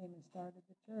Spirit came and started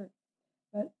the church.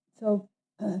 But so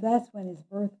that's when his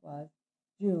birth was,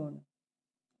 June.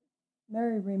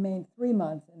 Mary remained 3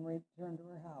 months and returned to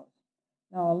her house.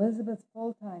 Now Elizabeth's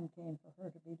full time came for her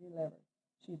to be delivered.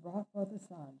 She brought forth a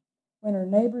son. When her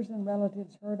neighbors and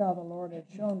relatives heard how the Lord had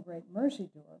shown great mercy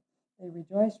to her, they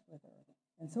rejoiced with her.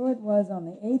 And so it was on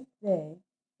the 8th day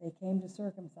they came to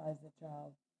circumcise the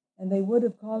child. And they would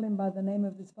have called him by the name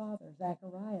of his father,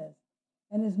 Zacharias.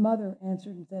 And his mother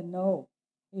answered and said, No,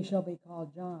 he shall be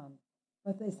called John.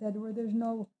 But they said to her, There's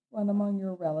no one among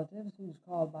your relatives who's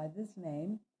called by this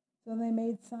name. So they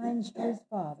made signs to his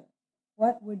father.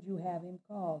 What would you have him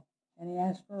called? And he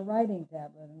asked for a writing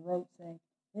tablet and wrote, saying,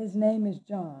 His name is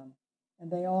John.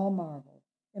 And they all marveled.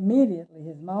 Immediately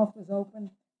his mouth was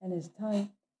opened and his tongue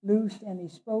loosed, and he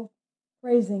spoke,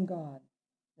 praising God.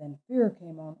 Then fear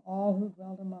came on all who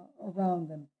dwelt around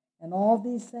them, and all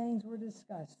these sayings were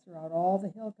discussed throughout all the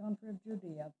hill country of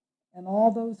Judea. And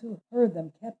all those who heard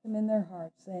them kept them in their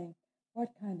hearts, saying, What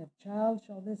kind of child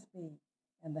shall this be?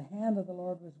 And the hand of the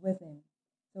Lord was with him.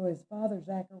 So his father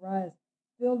Zacharias,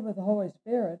 filled with the Holy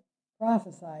Spirit,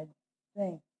 prophesied,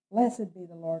 saying, Blessed be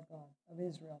the Lord God of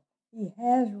Israel. He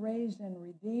has raised and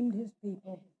redeemed his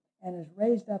people, and has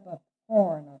raised up a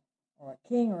horn, or a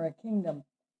king, or a kingdom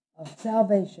of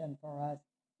salvation for us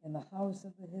in the house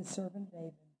of his servant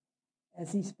David,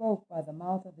 as he spoke by the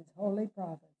mouth of his holy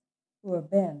prophets, who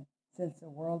have been since the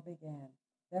world began,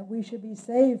 that we should be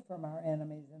saved from our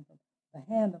enemies and from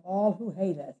the hand of all who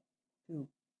hate us, to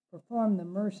perform the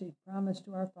mercy promised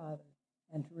to our fathers,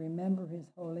 and to remember his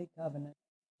holy covenant.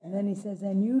 And then he says,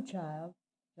 And you, child,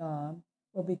 John,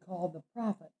 will be called the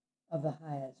prophet of the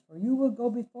highest, for you will go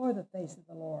before the face of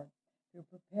the Lord to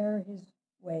prepare his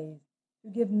ways, to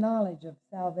give knowledge of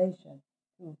salvation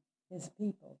to his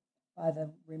people by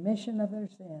the remission of their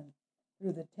sins,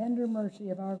 through the tender mercy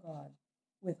of our God,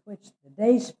 with which the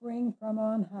day spring from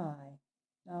on high.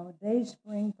 Now, day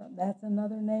spring from, that's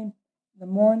another name, the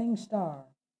morning star.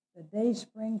 The day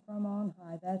spring from on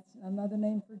high, that's another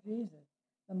name for Jesus.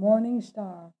 The morning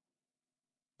star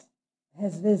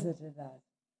has visited us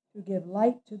to give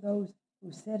light to those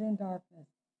who sit in darkness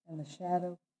and the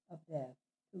shadow of death,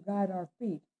 to guide our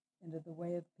feet into the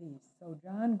way of peace. So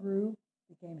John grew,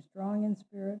 became strong in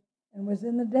spirit, and was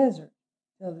in the desert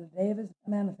till the day of his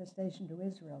manifestation to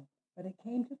Israel. But it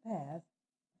came to pass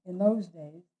in those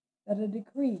days that a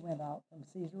decree went out from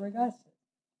Caesar Augustus,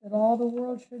 that all the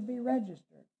world should be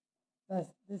registered. Thus,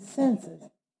 the census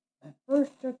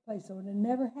first took place, so it had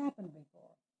never happened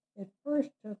before. It first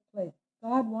took place.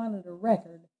 God wanted a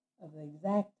record of the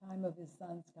exact time of his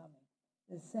son's coming.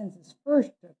 The census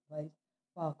first took place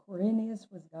while Quirinius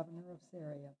was governor of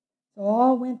Syria. So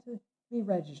all went to be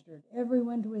registered,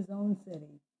 everyone to his own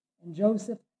city. And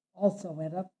Joseph also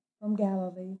went up from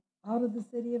Galilee, out of the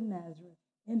city of Nazareth,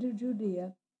 into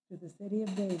Judea, to the city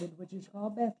of David, which is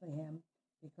called Bethlehem,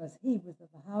 because he was of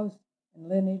the house and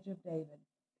lineage of David,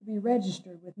 to be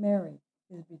registered with Mary,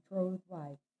 his betrothed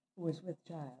wife, who was with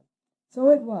child. So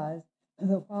it was,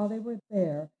 that while they were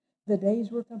there, the days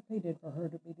were completed for her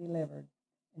to be delivered.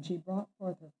 And she brought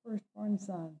forth her firstborn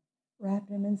son, wrapped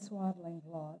him in swaddling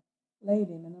cloth, laid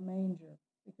him in a manger,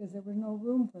 because there was no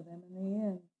room for them in the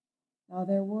inn. Now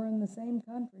there were in the same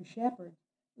country shepherds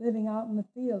living out in the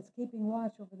fields, keeping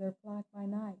watch over their flock by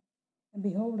night. And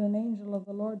behold, an angel of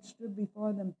the Lord stood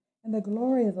before them, and the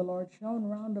glory of the Lord shone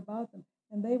round about them,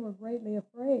 and they were greatly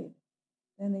afraid.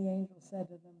 Then the angel said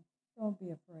to them, Don't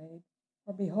be afraid,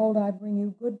 for behold, I bring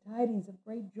you good tidings of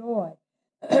great joy,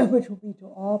 which will be to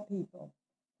all people.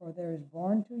 For there is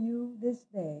born to you this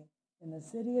day in the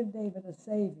city of David a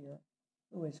Savior,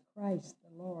 who is Christ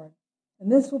the Lord.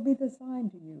 And this will be the sign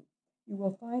to you. You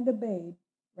will find a babe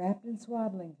wrapped in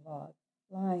swaddling cloth,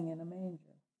 lying in a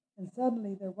manger. And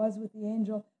suddenly there was with the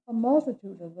angel a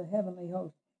multitude of the heavenly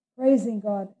host, praising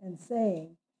God and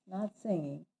saying, not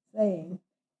singing, saying,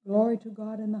 Glory to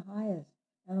God in the highest,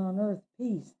 and on earth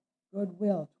peace,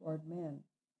 goodwill toward men.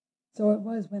 So it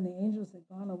was when the angels had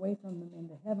gone away from them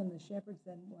into heaven, the shepherds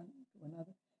said one to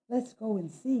another, let's go and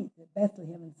see to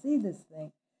Bethlehem and see this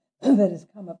thing that has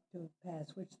come up to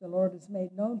pass, which the Lord has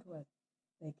made known to us.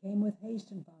 They came with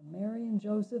haste and found Mary and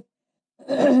Joseph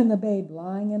and the babe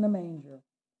lying in a manger.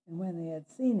 And when they had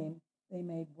seen him, they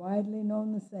made widely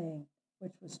known the saying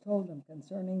which was told them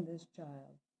concerning this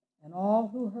child. And all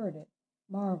who heard it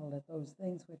marveled at those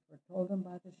things which were told them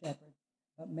by the shepherds.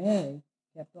 But Mary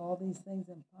kept all these things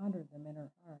and pondered them in her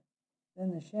heart.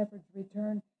 Then the shepherds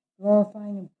returned,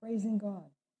 glorifying and praising God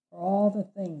for all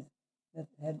the things that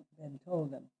had been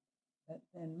told them. But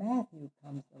then Matthew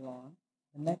comes along,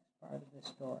 the next part of the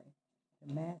story,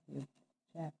 to Matthew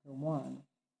chapter 1.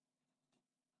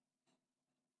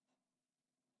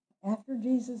 After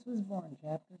Jesus was born,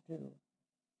 chapter 2,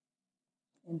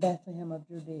 in Bethlehem of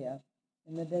Judea,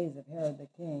 in the days of Herod the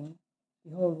king,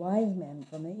 behold, wise men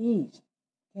from the east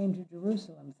came to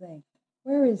Jerusalem, saying,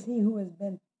 where is he who has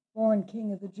been born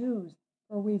King of the Jews?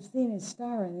 For we've seen his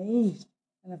star in the east,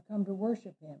 and have come to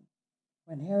worship him.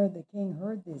 When Herod the king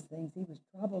heard these things, he was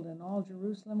troubled, and all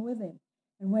Jerusalem with him.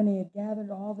 And when he had gathered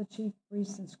all the chief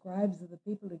priests and scribes of the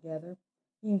people together,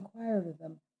 he inquired of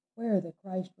them where the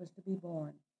Christ was to be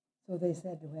born. So they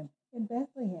said to him, in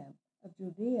Bethlehem of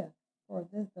Judea, for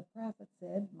this the prophet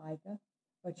said, Micah,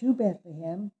 but you,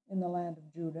 Bethlehem, in the land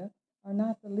of Judah, are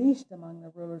not the least among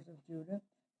the rulers of Judah,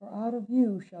 for out of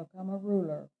you shall come a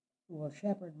ruler who will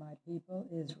shepherd my people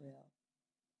Israel.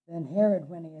 Then Herod,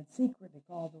 when he had secretly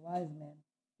called the wise men,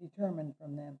 determined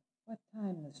from them what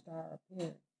time the star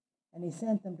appeared. And he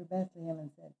sent them to Bethlehem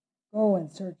and said, go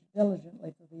and search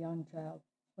diligently for the young child.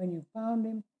 When you found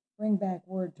him, bring back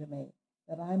word to me,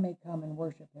 that I may come and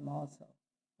worship him also.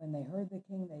 When they heard the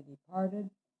king, they departed,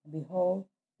 and behold,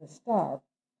 the star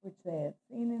which they had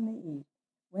seen in the east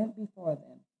went before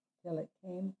them, till it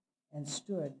came and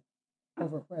stood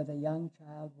over where the young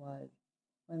child was.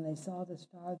 When they saw the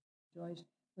star, they rejoiced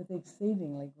with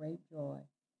exceedingly great joy.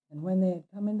 And when they had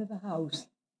come into the house,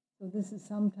 so this is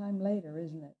sometime later,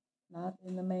 isn't it? Not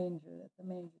in the manger, at the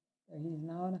manger, there he's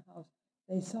now in a house.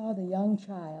 They saw the young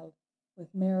child with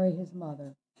Mary his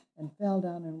mother, and fell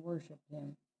down and worshipped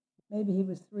him. Maybe he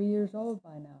was 3 years old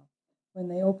by now. When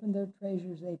they opened their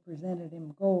treasures, they presented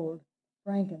him gold,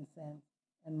 frankincense,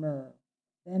 and myrrh.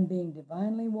 Then, being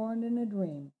divinely warned in a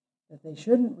dream that they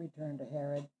shouldn't return to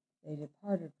Herod, they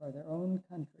departed for their own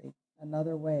country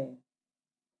another way.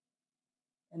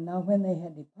 And now when they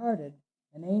had departed,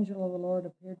 an angel of the Lord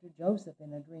appeared to Joseph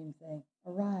in a dream, saying,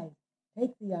 arise,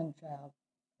 take the young child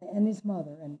and his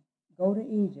mother, and go to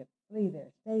Egypt. Flee there,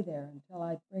 stay there, until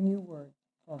I bring you word,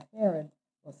 for Herod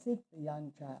will seek the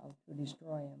young child to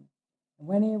destroy him. And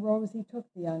when he arose, he took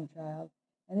the young child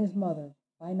and his mother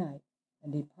by night,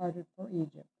 and departed for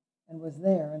Egypt, and was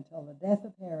there until the death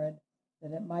of Herod,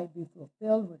 that it might be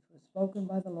fulfilled which was spoken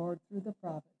by the Lord through the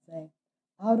prophet, saying,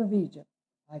 out of Egypt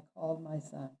I called my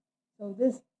son. So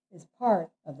this is part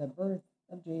of the birth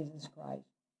of Jesus Christ.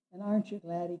 And aren't you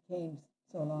glad he came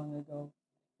so long ago?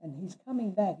 And he's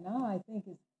coming back. Now I think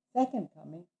his second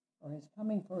coming, or his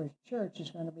coming for his church, is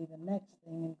going to be the next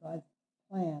thing in God's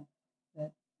plan.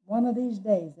 That one of these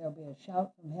days there'll be a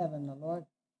shout from heaven. The Lord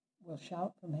will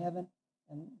shout from heaven,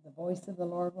 and the voice of the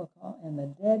Lord will call, and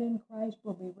the dead in Christ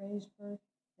will be raised first.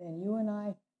 Then you and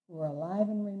I, who are alive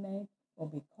and remain, will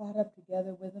be caught up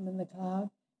together with him in the cloud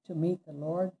to meet the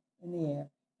Lord in the air,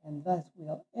 and thus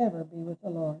we'll ever be with the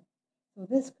Lord. So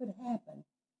this could happen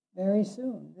very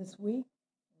soon, this week.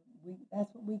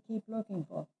 That's what we keep looking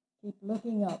for. Keep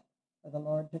looking up for the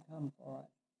Lord to come for us.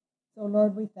 So,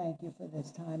 Lord, we thank you for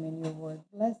this time in your word.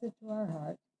 Bless it to our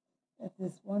hearts at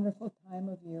this wonderful time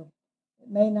of year. It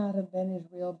may not have been his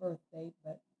real birth date,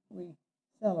 but we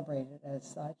celebrate it as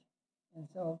such. And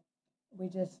so we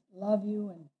just love you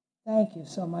and thank you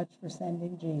so much for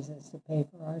sending Jesus to pay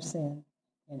for our sins.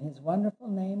 In his wonderful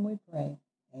name we pray.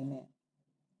 Amen.